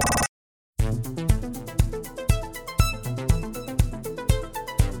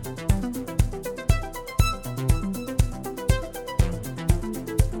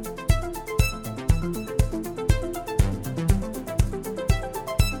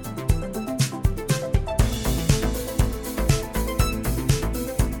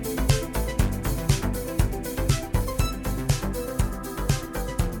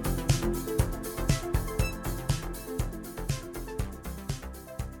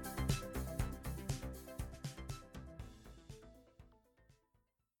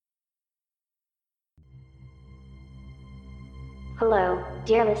 Hello,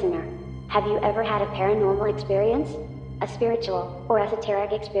 dear listener. Have you ever had a paranormal experience? A spiritual or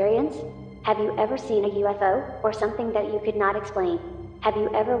esoteric experience? Have you ever seen a UFO or something that you could not explain? Have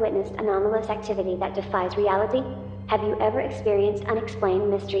you ever witnessed anomalous activity that defies reality? Have you ever experienced unexplained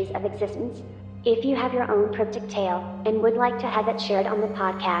mysteries of existence? If you have your own cryptic tale and would like to have it shared on the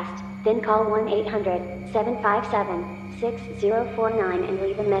podcast, then call 1-800-757-6049 and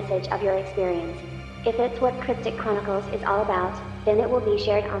leave a message of your experience. If it's what Cryptic Chronicles is all about, then it will be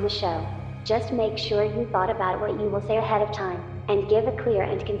shared on the show. Just make sure you thought about what you will say ahead of time, and give a clear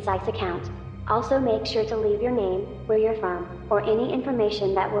and concise account. Also make sure to leave your name, where you're from, or any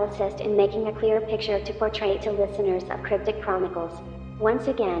information that will assist in making a clear picture to portray to listeners of Cryptic Chronicles. Once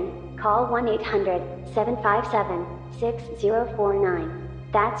again, call 1-800-757-6049.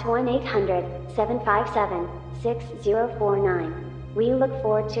 That's 1-800-757-6049. We look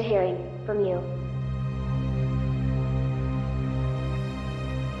forward to hearing from you.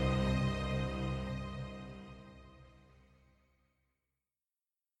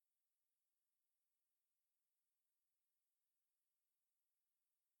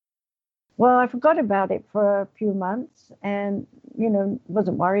 Well, I forgot about it for a few months and,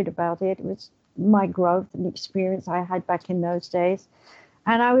 wasn't worried about it. It was my growth and experience I had back in those days.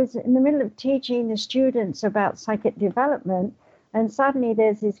 And I was in the middle of teaching the students about psychic development, and suddenly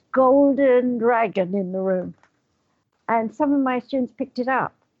there's this golden dragon in the room. And some of my students picked it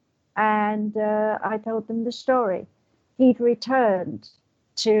up, and I told them the story. He'd returned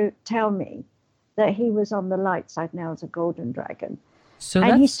to tell me that he was on the light side now as a golden dragon. So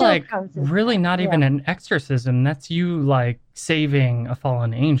And that's like really not even an exorcism. That's you like saving a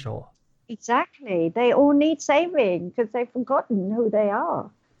fallen angel. Exactly. They all need saving because they've forgotten who they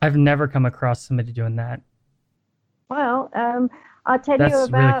are. I've never come across somebody doing that. Well, I'll tell That's you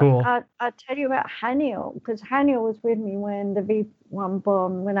about really cool. I'll tell you about Haniel, because Haniel was with me when the V1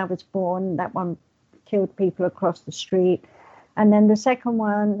 bomb, when I was born. That one killed people across the street. And then the second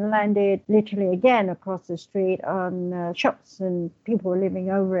one landed literally again across the street on shops, and people were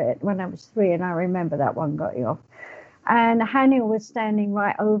living over it when I was 3, and I remember that one got off. And Haniel was standing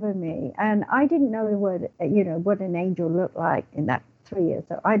right over me, and I didn't know what an angel looked like in that 3 years.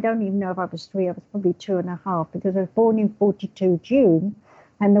 So I don't even know if I was 3. I was probably 2.5, because I was born in 42 June,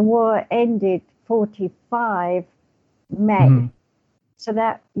 and the war ended 45 May. Mm-hmm. So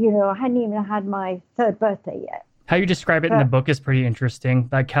that I hadn't even had my 3rd birthday yet. How you describe it in the book is pretty interesting.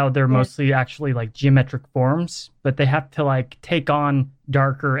 Like how they're mostly actually like geometric forms, but they have to like take on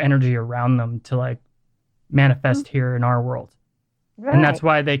darker energy around them to like manifest here in our world. Right. And that's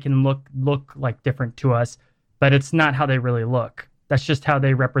why they can look like different to us, but it's not how they really look. That's just how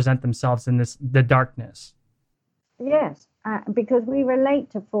they represent themselves in the darkness. Yes, because we relate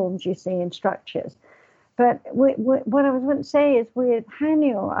to forms, you see, and structures. But what I was going to say is with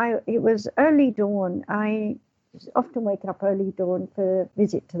Haniel, it was early dawn. I often wake up early dawn for a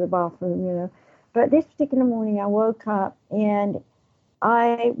visit to the bathroom, But this particular morning I woke up and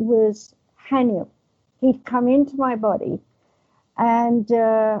I was Haniel. He'd come into my body, and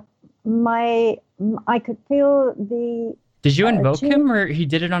I could feel the... Did you invoke him, or he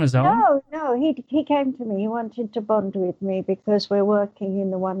did it on his own? No, he came to me. He wanted to bond with me because we're working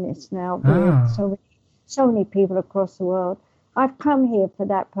in the oneness now with so many people across the world. I've come here for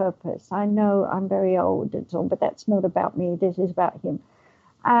that purpose. I know I'm very old and so on, but that's not about me. This is about him.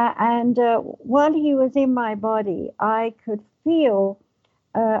 And while he was in my body, I could feel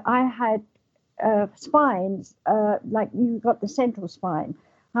I had spines, like you got the central spine.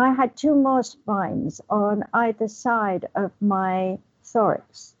 I had 2 more spines on either side of my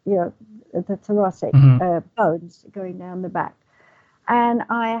thorax, the thoracic bones going down the back. And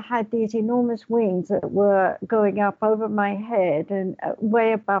I had these enormous wings that were going up over my head and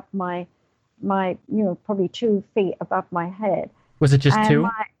way above my probably 2 feet above my head. Was it just 2?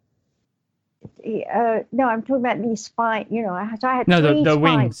 No, I'm talking about these spines. I had 3 the spines.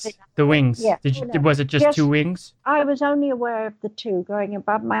 Wings. The wings. Yeah. Was it just 2 wings? I was only aware of the 2 going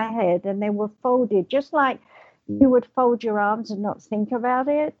above my head, and they were folded just like you would fold your arms and not think about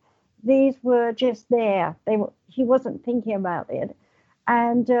it. These were just there. He wasn't thinking about it.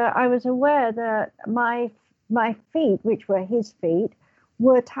 And I was aware that my feet, which were his feet,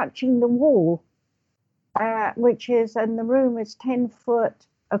 were touching the wall, and the room is 10 foot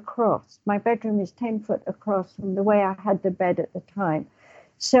across. My bedroom is 10 foot across from the way I had the bed at the time.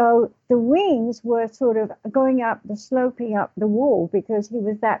 So the wings were sort of going up, sloping up the wall because he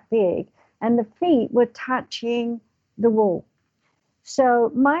was that big, and the feet were touching the wall. So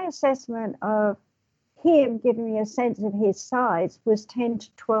my assessment of him giving me a sense of his size was 10 to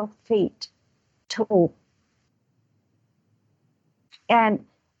 12 feet tall. And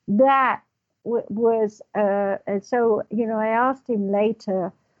that was, and so, I asked him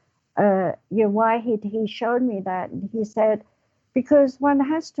later, why he showed me that. And he said, because one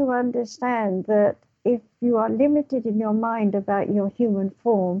has to understand that if you are limited in your mind about your human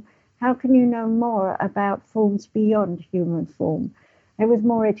form, how can you know more about forms beyond human form? It was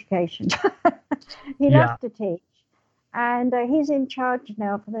more education. He loved to teach. And he's in charge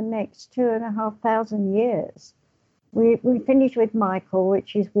now for the next 2,500 years. We finished with Michael,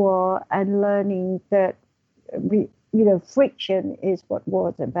 which is war, and learning that, friction is what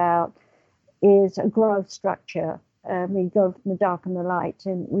war's about, is a growth structure. We go from the dark and the light,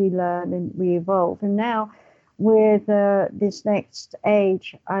 and we learn and we evolve. And now, with this next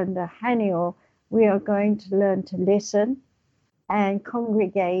age under Haniel, we are going to learn to listen and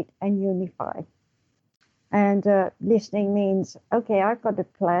congregate and unify. And listening means, okay, I've got a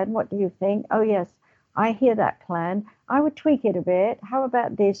plan. What do you think? Oh, yes, I hear that plan. I would tweak it a bit. How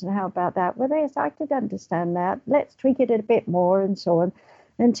about this and how about that? Well, yes, I could understand that. Let's tweak it a bit more and so on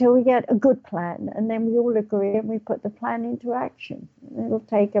until we get a good plan. And then we all agree and we put the plan into action. It'll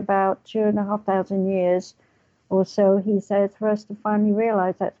take about 2,500 years or so, he says, for us to finally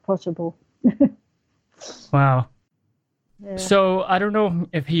realize that's possible. Wow. Yeah. So I don't know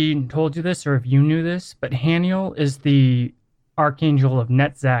if he told you this or if you knew this, but Haniel is the archangel of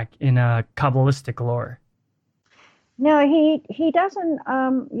Netzach in Kabbalistic lore. No, he doesn't,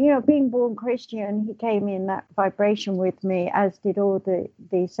 being born Christian, he came in that vibration with me, as did all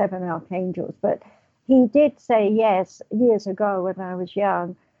the 7 archangels. But he did say yes years ago when I was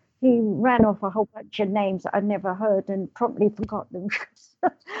young. He ran off a whole bunch of names I'd never heard and promptly forgot them.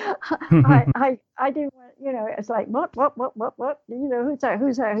 I didn't want, it's like, what?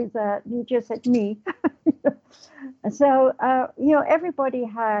 Who's that? And he just said, me. So, everybody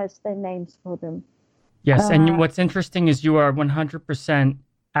has their names for them. Yes, and what's interesting is you are 100%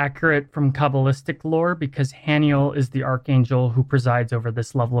 accurate from Kabbalistic lore because Haniel is the archangel who presides over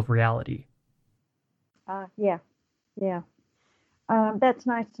this level of reality. Yeah. That's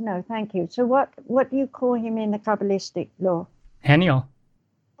nice to know. Thank you. So what do you call him in the Kabbalistic lore? Haniel.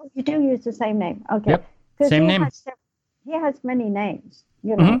 Oh, you do use the same name. Okay. Yep. Same name. He has many names,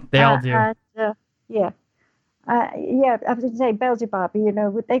 Mm-hmm. They all do. Yeah. I was going to say Beelzebub,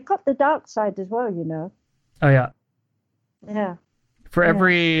 they've got the dark side as well, Oh, yeah. Yeah. For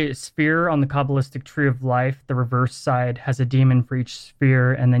every sphere on the Kabbalistic tree of life, the reverse side has a demon for each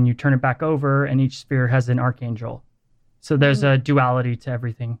sphere, and then you turn it back over, and each sphere has an archangel. So there's a duality to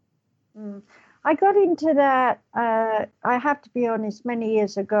everything. I got into that, I have to be honest, many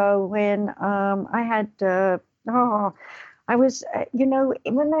years ago when I had, I was,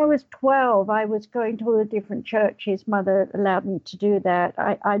 when I was 12, I was going to all the different churches. Mother allowed me to do that.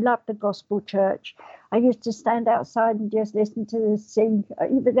 I loved the gospel church. I used to stand outside and just listen to them sing.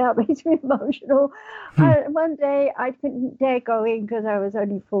 Even that makes me emotional. One day I couldn't dare go in because I was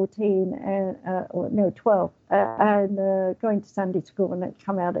only 14 and 12, and going to Sunday school, and I'd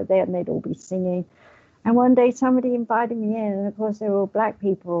come out of there and they'd all be singing. And one day somebody invited me in, and of course they were all black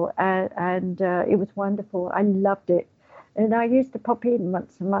people, and it was wonderful. I loved it. And I used to pop in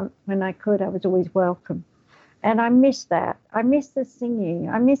once a month when I could. I was always welcome. And I miss that. I miss the singing.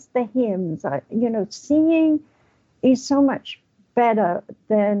 I miss the hymns. Singing is so much better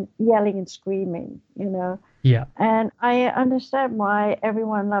than yelling and screaming, Yeah. And I understand why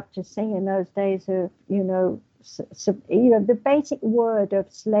everyone loved to sing in those days of, the basic word of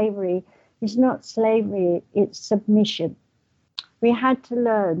slavery is not slavery, it's submission. We had to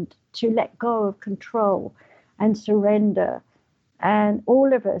learn to let go of control and surrender. And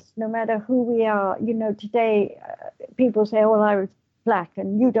all of us, no matter who we are, today people say, well, I was black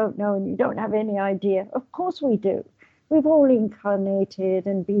and you don't know and you don't have any idea. Of course we do. We've all incarnated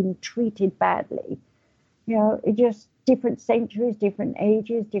and been treated badly. It just different centuries, different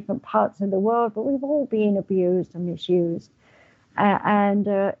ages, different parts of the world, but we've all been abused and misused. And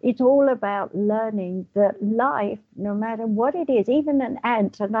it's all about learning that life, no matter what it is, even an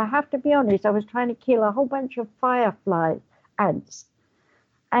ant, and I have to be honest, I was trying to kill a whole bunch of firefly ants.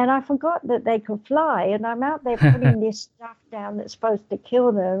 And I forgot that they could fly, and I'm out there putting this stuff down that's supposed to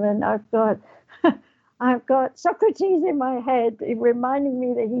kill them, and I've got Socrates in my head reminding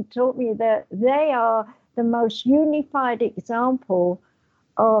me that he taught me that they are the most unified example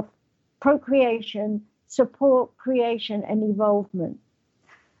of procreation, support, creation, and evolvement.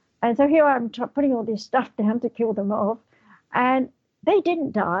 And so here I'm putting all this stuff down to kill them off, and they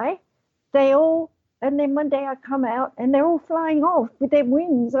didn't die. And then one day I come out and they're all flying off with their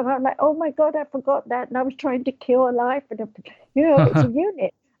wings. And I'm like, oh my God, I forgot that. And I was trying to kill a life. And, it's a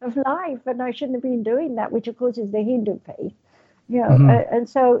unit of life. And I shouldn't have been doing that, which of course is the Hindu faith. And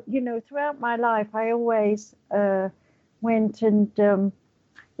so, throughout my life, I always went and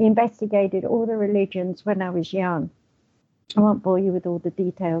investigated all the religions when I was young. I won't bore you with all the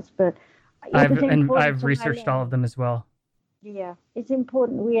details, but I've researched all of them as well. Yeah, it's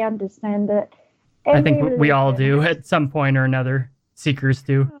important we understand that. I think we all do at some point or another. Seekers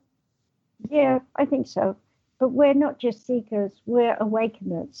do. Yeah, I think so. But we're not just seekers, we're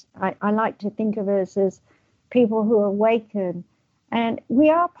awakeners. I like to think of us as people who awaken. And we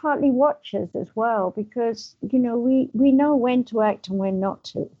are partly watchers as well, because, we know when to act and when not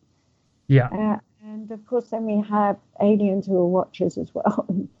to. Yeah. And of course, then we have aliens who are watchers as well,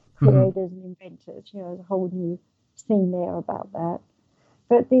 and creators and inventors. There's a whole new thing there about that.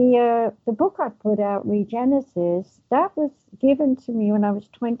 But the book I put out, Regenesis, that was given to me when I was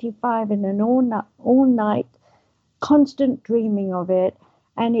 25 in an all-night constant dreaming of it.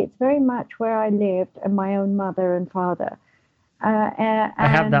 And it's very much where I lived and my own mother and father. I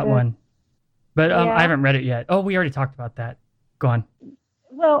have that one, but I haven't read it yet. Oh, we already talked about that. Go on.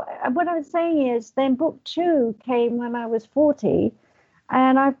 Well, what I was saying is then book 2 came when I was 40,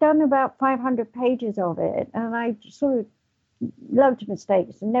 and I've done about 500 pages of it, and I sort of loved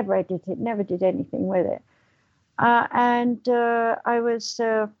mistakes and never edited, never did anything with it. I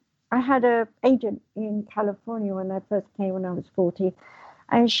had an agent in California when I first came when I was 40,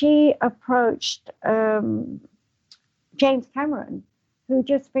 and she approached James Cameron, who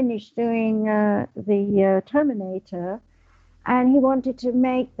just finished doing the Terminator, and he wanted to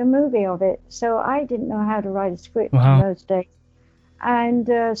make the movie of it. So I didn't know how to write a script in those days. And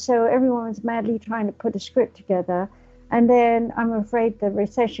so everyone was madly trying to put a script together. And then I'm afraid the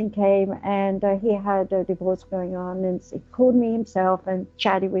recession came, and he had a divorce going on, and he called me himself and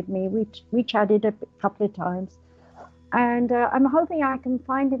chatted with me. We chatted a couple of times. And I'm hoping I can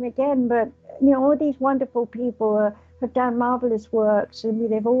find him again. But, all these wonderful people have done marvelous works,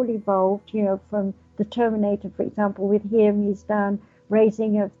 and they've all evolved, from the Terminator, for example. With him, he's done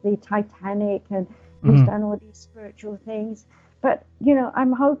Raising of the Titanic, and he's done all these spiritual things. But,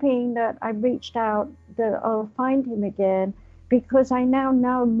 I'm hoping that I reached out, that I'll find him again, because I now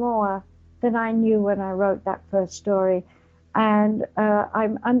know more than I knew when I wrote that first story. And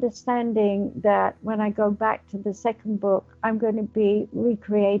I'm understanding that when I go back to the second book, I'm going to be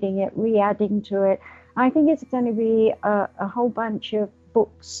recreating it, re-adding to it. I think it's going to be a whole bunch of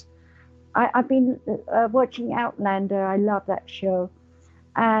books. I've been watching Outlander. I love that show.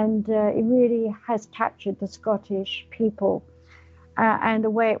 And it really has captured the Scottish people and the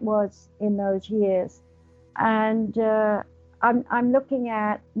way it was in those years. And I'm looking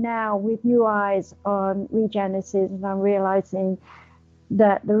at now with new eyes on Regenesis, and I'm realizing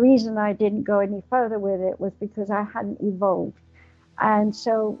that the reason I didn't go any further with it was because I hadn't evolved. And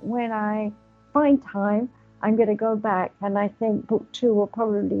so when I find time, I'm going to go back, and I think book 2 will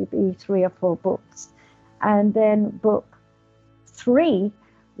probably be 3 or 4 books. And then book 3,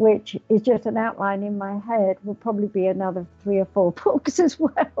 which is just an outline in my head, will probably be another 3 or 4 books as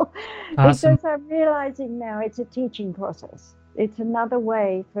well. Awesome. Because I'm realizing now it's a teaching process. It's another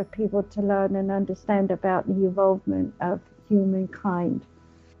way for people to learn and understand about the evolvement of humankind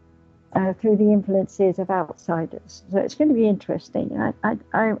through the influences of outsiders. So it's going to be interesting.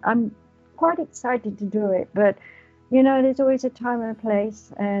 I'm quite excited to do it, but there's always a time and a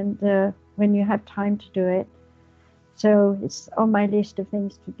place, and when you have time to do it. So it's on my list of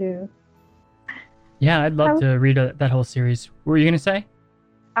things to do. Yeah, I'd love to read that whole series. What were you going to say?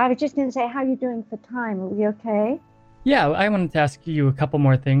 I was just going to say, how are you doing for time? Are we okay? Yeah, I wanted to ask you a couple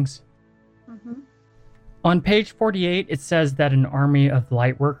more things. On page 48, it says that an army of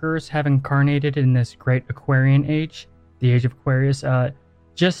light workers have incarnated in this great Aquarian age, the age of Aquarius.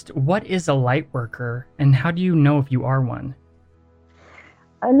 Just what is a light worker, and how do you know if you are one?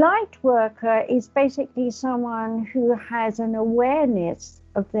 A light worker is basically someone who has an awareness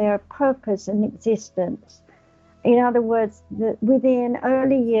of their purpose and existence. In other words, within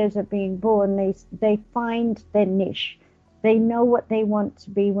early years of being born, they find their niche. They know what they want to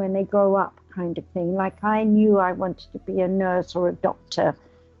be when they grow up, kind of thing. Like I knew I wanted to be a nurse or a doctor,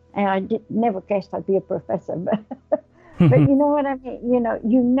 and I never guessed I'd be a professor. But you know what I mean?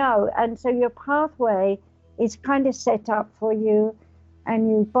 And so your pathway is kind of set up for you, and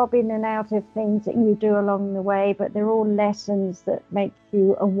you bob in and out of things that you do along the way, but they're all lessons that make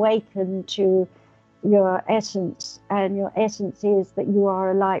you awaken to your essence. And your essence is that you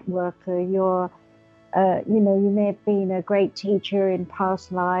are a light worker. You're, you may have been a great teacher in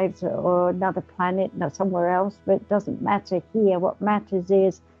past lives or another planet, somewhere else, but it doesn't matter here. What matters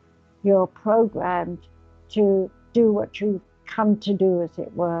is you're programmed to do what you've come to do, as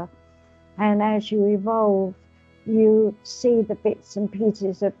it were. And as you evolve, you see the bits and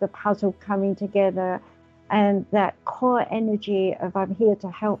pieces of the puzzle coming together, and that core energy of I'm here to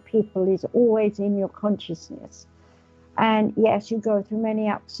help people is always in your consciousness. And yes, you go through many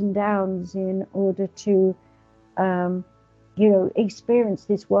ups and downs in order to experience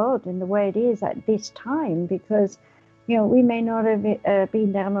this world in the way it is at this time, because we may not have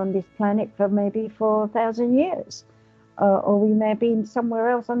been down on this planet for maybe 4,000 years, or we may have been somewhere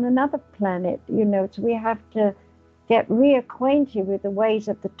else on another planet. So we have to get reacquainted with the ways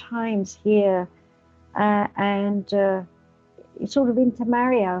of the times here, and sort of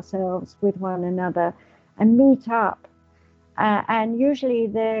intermarry ourselves with one another and meet up. And usually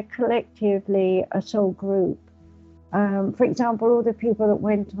they're collectively a soul group. For example, all the people that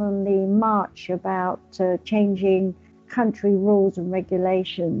went on the march about changing country rules and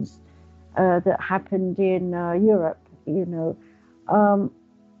regulations that happened in Europe,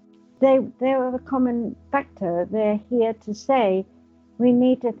 they're a common factor. They're here to say we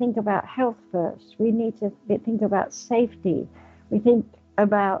need to think about health first. We need to think about safety. We think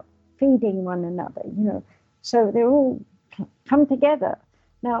about feeding one another, So they're all come together.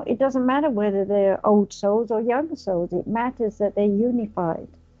 Now, it doesn't matter whether they're old souls or young souls. It matters that they're unified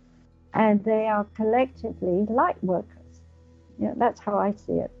and they are collectively light workers. That's how I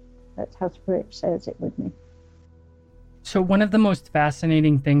see it. That's how Spirit says it with me. So one of the most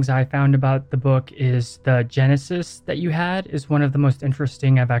fascinating things I found about the book is the Genesis that you had is one of the most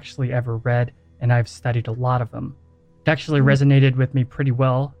interesting I've actually ever read, and I've studied a lot of them. It actually resonated with me pretty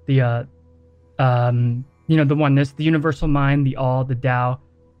well. The the oneness, the universal mind, the all, the Tao.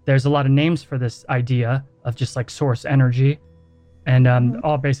 There's a lot of names for this idea of just like source energy, and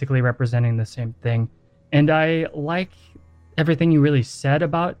all basically representing the same thing. And I like everything you really said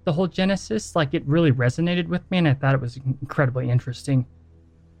about the whole Genesis. Like, it really resonated with me, and I thought it was incredibly interesting.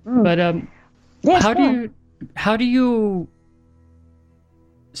 But yes, how do you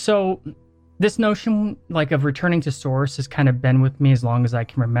so this notion like of returning to source has kind of been with me as long as I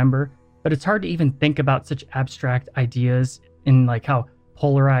can remember, but it's hard to even think about such abstract ideas in like how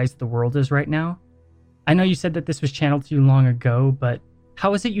polarized the world is right now. I know you said that this was channeled to you long ago, but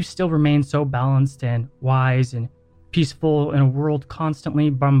how is it you still remain so balanced and wise and peaceful in a world constantly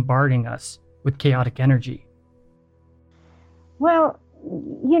bombarding us with chaotic energy? Well,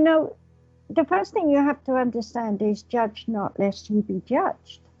 the first thing you have to understand is judge not lest you be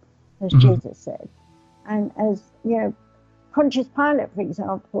judged, as Jesus said. And as, Pontius Pilate, for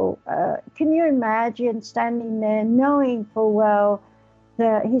example, can you imagine standing there knowing full well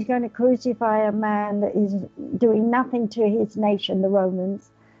that he's going to crucify a man that is doing nothing to his nation, the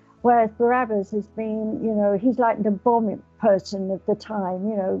Romans, whereas Barabbas has been, he's like the bomb person of the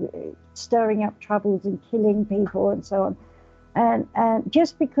time, stirring up troubles and killing people and so on. And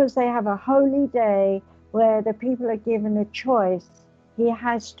just because they have a holy day where the people are given a choice, he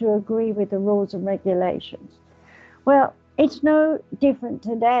has to agree with the rules and regulations. Well, it's no different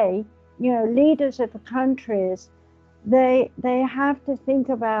today. Leaders of the countries, they have to think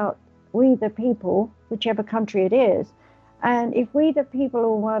about we the people, whichever country it is, and if we the people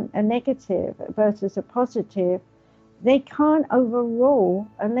all want a negative versus a positive, they can't overrule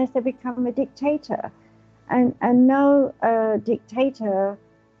unless they become a dictator. And no dictator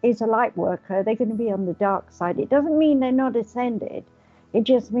is a light worker. They're going to be on the dark side. It doesn't mean they're not ascended. It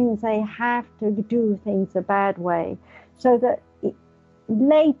just means they have to do things a bad way, so that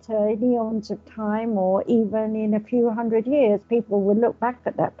later, in eons of time, or even in a few hundred years, people will look back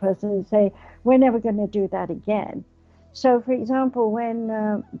at that person and say, we're never going to do that again. So, for example, when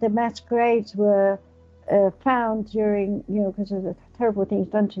the mass graves were found during, because of the terrible things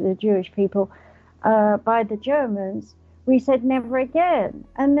done to the Jewish people by the Germans, we said never again.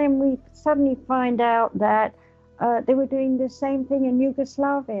 And then we suddenly find out that they were doing the same thing in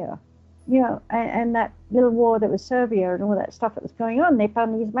Yugoslavia. And that little war that was Serbia and all that stuff that was going on, they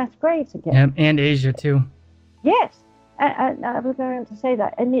found these mass graves again. Yeah, and Asia too. Yes, and I was going to say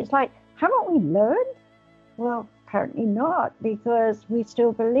that. And it's like, haven't we learned? Well, apparently not, because we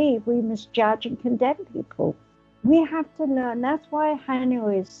still believe we must judge and condemn people. We have to learn. That's why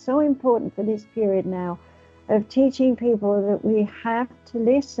Hanukkah is so important for this period now, of teaching people that we have to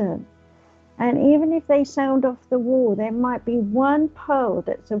listen. And even if they sound off the wall, there might be one pearl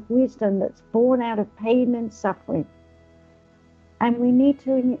that's of wisdom that's born out of pain and suffering. And we need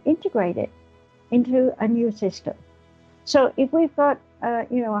to integrate it into a new system. So if we've got,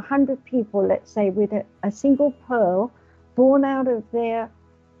 100 people, let's say, with a single pearl born out of their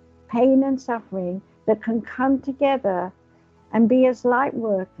pain and suffering that can come together and be as light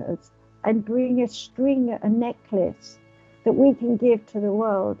workers and bring a string, a necklace that we can give to the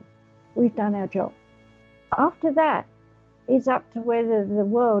world, we've done our job. After that, it's up to whether the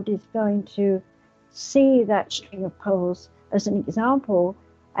world is going to see that string of pearls as an example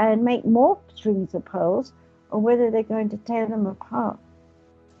and make more strings of pearls, or whether they're going to tear them apart.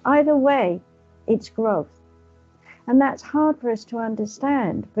 Either way, it's growth. And that's hard for us to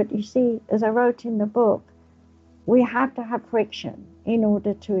understand. But you see, as I wrote in the book, we have to have friction in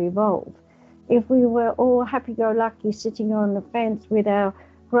order to evolve. If we were all happy-go-lucky sitting on the fence with our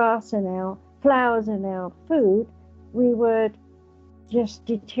grass and our flowers and our food, we would just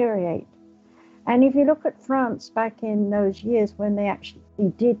deteriorate. And if you look at France back in those years when they actually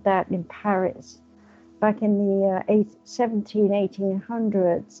did that in Paris, back in the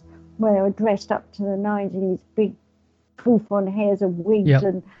 1800s, where they were dressed up to the nines in these big poof-on hairs and wigs, Yep.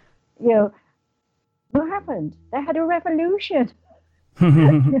 and, you know, what happened? They had a revolution.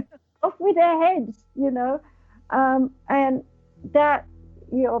 Off with their heads, you know. And that,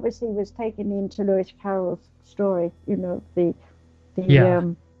 obviously was taken into Lewis Carroll's story, you know, the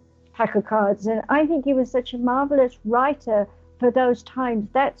pack of cards. And I think he was such a marvelous writer for those times.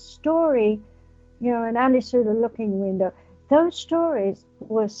 That story, and Alice Through the Looking Window, those stories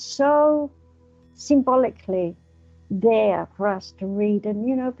were so symbolically there for us to read.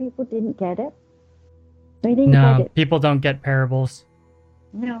 And, people didn't get it. They didn't get it. People don't get parables.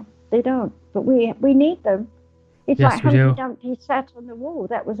 No, they don't. But we need them. It's Yes, like we do. Humpty Dumpty sat on the wall.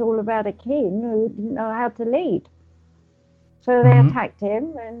 That was all about a king who didn't know how to lead. So they attacked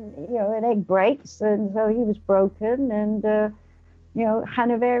him, and an egg breaks, and so he was broken, and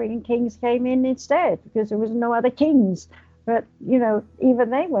Hanoverian kings came in instead because there was no other kings. But even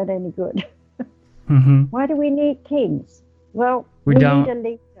they weren't any good. Mm-hmm. Why do we need kings? Well, We don't. need a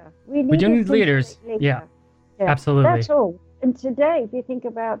leader. We do a need leaders. leader. Yeah, absolutely. That's all. And today, if you think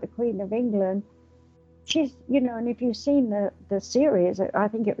about the Queen of England, she's, and if you've seen the series, I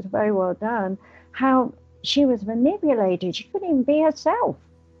think it was very well done, how she was manipulated. She couldn't even be herself.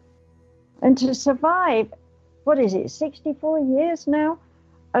 And to survive, 64 years now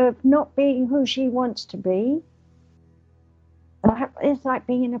of not being who she wants to be, it's like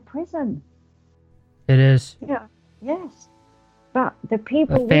being in a prison. It is. Yeah, yes. But the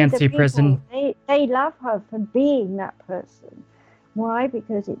people, A fancy prison. they love her for being that person. Why?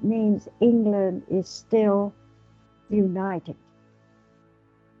 Because it means England is still united.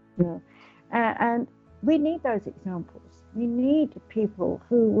 And we need those examples. We need people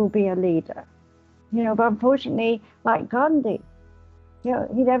who will be a leader. But unfortunately, like Gandhi, he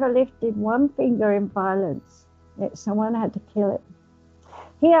never lifted one finger in violence. Someone had to kill it.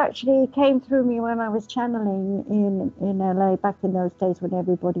 He actually came through me when I was channeling in LA back in those days when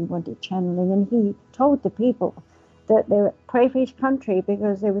everybody wanted channeling, and he told the people that they would pray for his country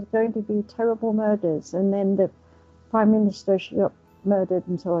because there was going to be terrible murders, and then the Prime Minister, she got murdered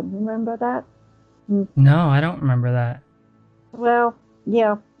and so on. Remember that? No, I don't remember that. Well,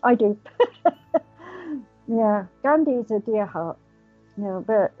 yeah, I do. Yeah, Gandhi's a dear heart.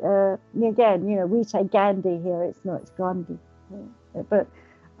 But again, we say Gandhi here, it's Gandhi. But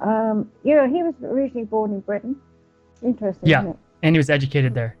he was originally born in Britain. Interesting, Yeah, isn't it? and he was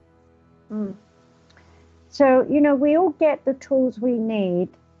educated there. So, we all get the tools we need,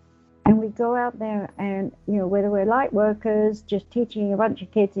 and we go out there and, whether we're light workers, just teaching a bunch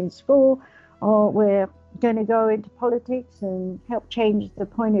of kids in school, or we're going to go into politics and help change the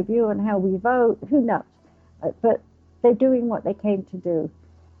point of view on how we vote, who knows? But they're doing what they came to do.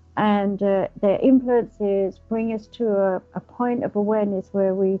 And their influences bring us to a point of awareness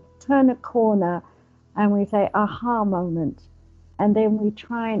where we turn a corner and we say, aha moment. And then we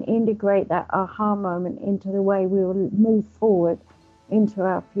try and integrate that aha moment into the way we will move forward into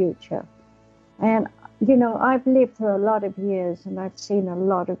our future. And, I've lived through a lot of years and I've seen a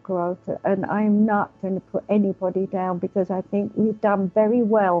lot of growth, and I'm not going to put anybody down because I think we've done very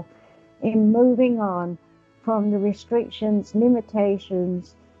well in moving on from the restrictions,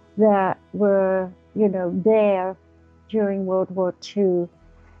 limitations that were, there during World War II.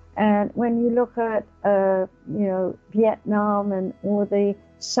 And when you look at, Vietnam and all the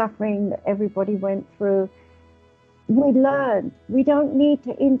suffering that everybody went through, we learned we don't need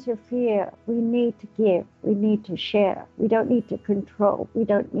to interfere. We need to give. We need to share. We don't need to control. We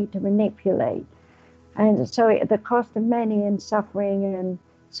don't need to manipulate. And so at the cost of many and suffering and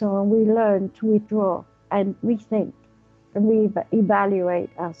so on, we learn to withdraw and rethink and evaluate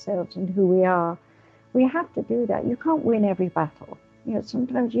ourselves and who we are. We have to do that. You can't win every battle.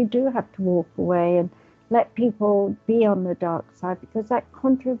 Sometimes you do have to walk away and let people be on the dark side, because that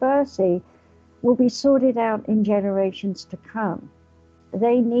controversy will be sorted out in generations to come.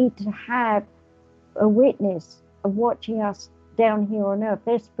 They need to have a witness of watching us down here on earth.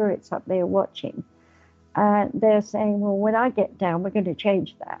 Their spirits up there watching. And they're saying, well, when I get down, we're going to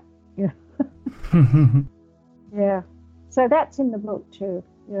change that. Yeah. So that's in the book too.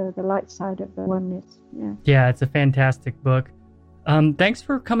 The light side of the oneness. Yeah. Yeah, it's a fantastic book. Thanks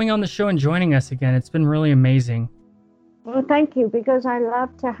for coming on the show and joining us again. It's been really amazing. Well, thank you, because I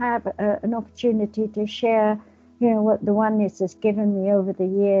love to have an opportunity to share, what the oneness has given me over the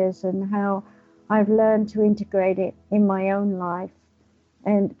years and how I've learned to integrate it in my own life.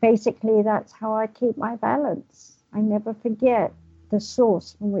 And basically, that's how I keep my balance. I never forget the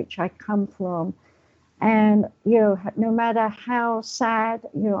source from which I come from. And, no matter how sad,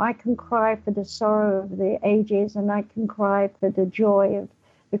 I can cry for the sorrow of the ages, and I can cry for the joy of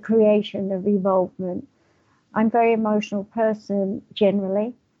the creation of evolvement. I'm a very emotional person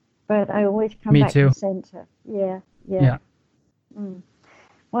generally, but I always come back to center. Yeah. Mm.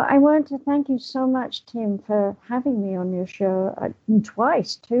 Well, I want to thank you so much, Tim, for having me on your show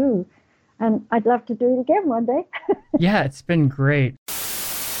twice too. And I'd love to do it again one day. Yeah, it's been great.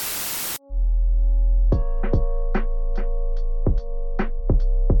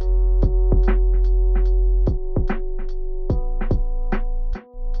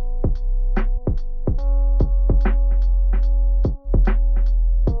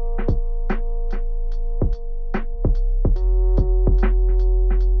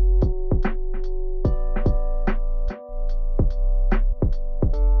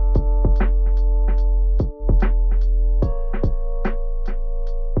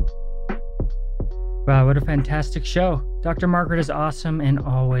 Wow, what a fantastic show. Dr. Margaret is awesome and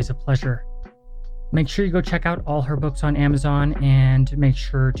always a pleasure. Make sure you go check out all her books on Amazon and make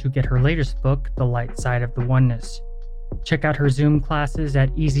sure to get her latest book, The Light Side of the Oneness. Check out her Zoom classes at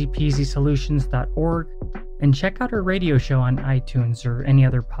easypeasysolutions.org and check out her radio show on iTunes or any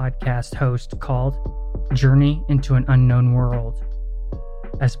other podcast host called Journey into an Unknown World.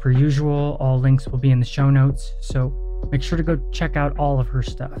 As per usual, all links will be in the show notes, so make sure to go check out all of her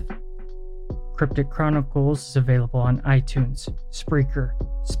stuff. Cryptic Chronicles is available on iTunes, Spreaker,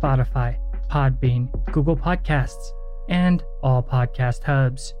 Spotify, Podbean, Google Podcasts, and all podcast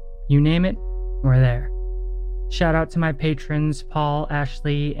hubs. You name it, we're there. Shout out to my patrons Paul,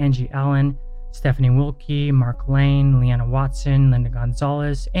 Ashley, Angie Allen, Stephanie Wilkie, Mark Lane, Leanna Watson, Linda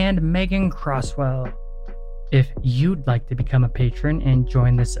Gonzalez, and Megan Crosswell. If you'd like to become a patron and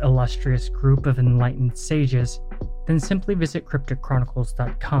join this illustrious group of enlightened sages, then simply visit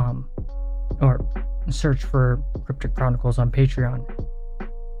crypticchronicles.com. or search for Cryptic Chronicles on Patreon.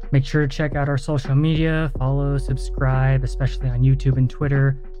 Make sure to check out our social media, follow, subscribe, especially on YouTube and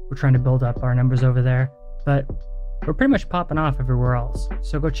Twitter. We're trying to build up our numbers over there, but we're pretty much popping off everywhere else,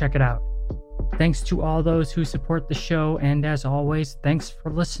 so go check it out. Thanks to all those who support the show, and as always, thanks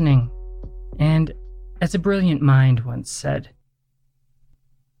for listening. And as a brilliant mind once said,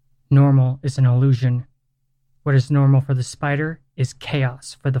 normal is an illusion. What is normal for the spider is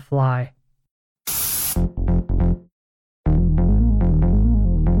chaos for the fly.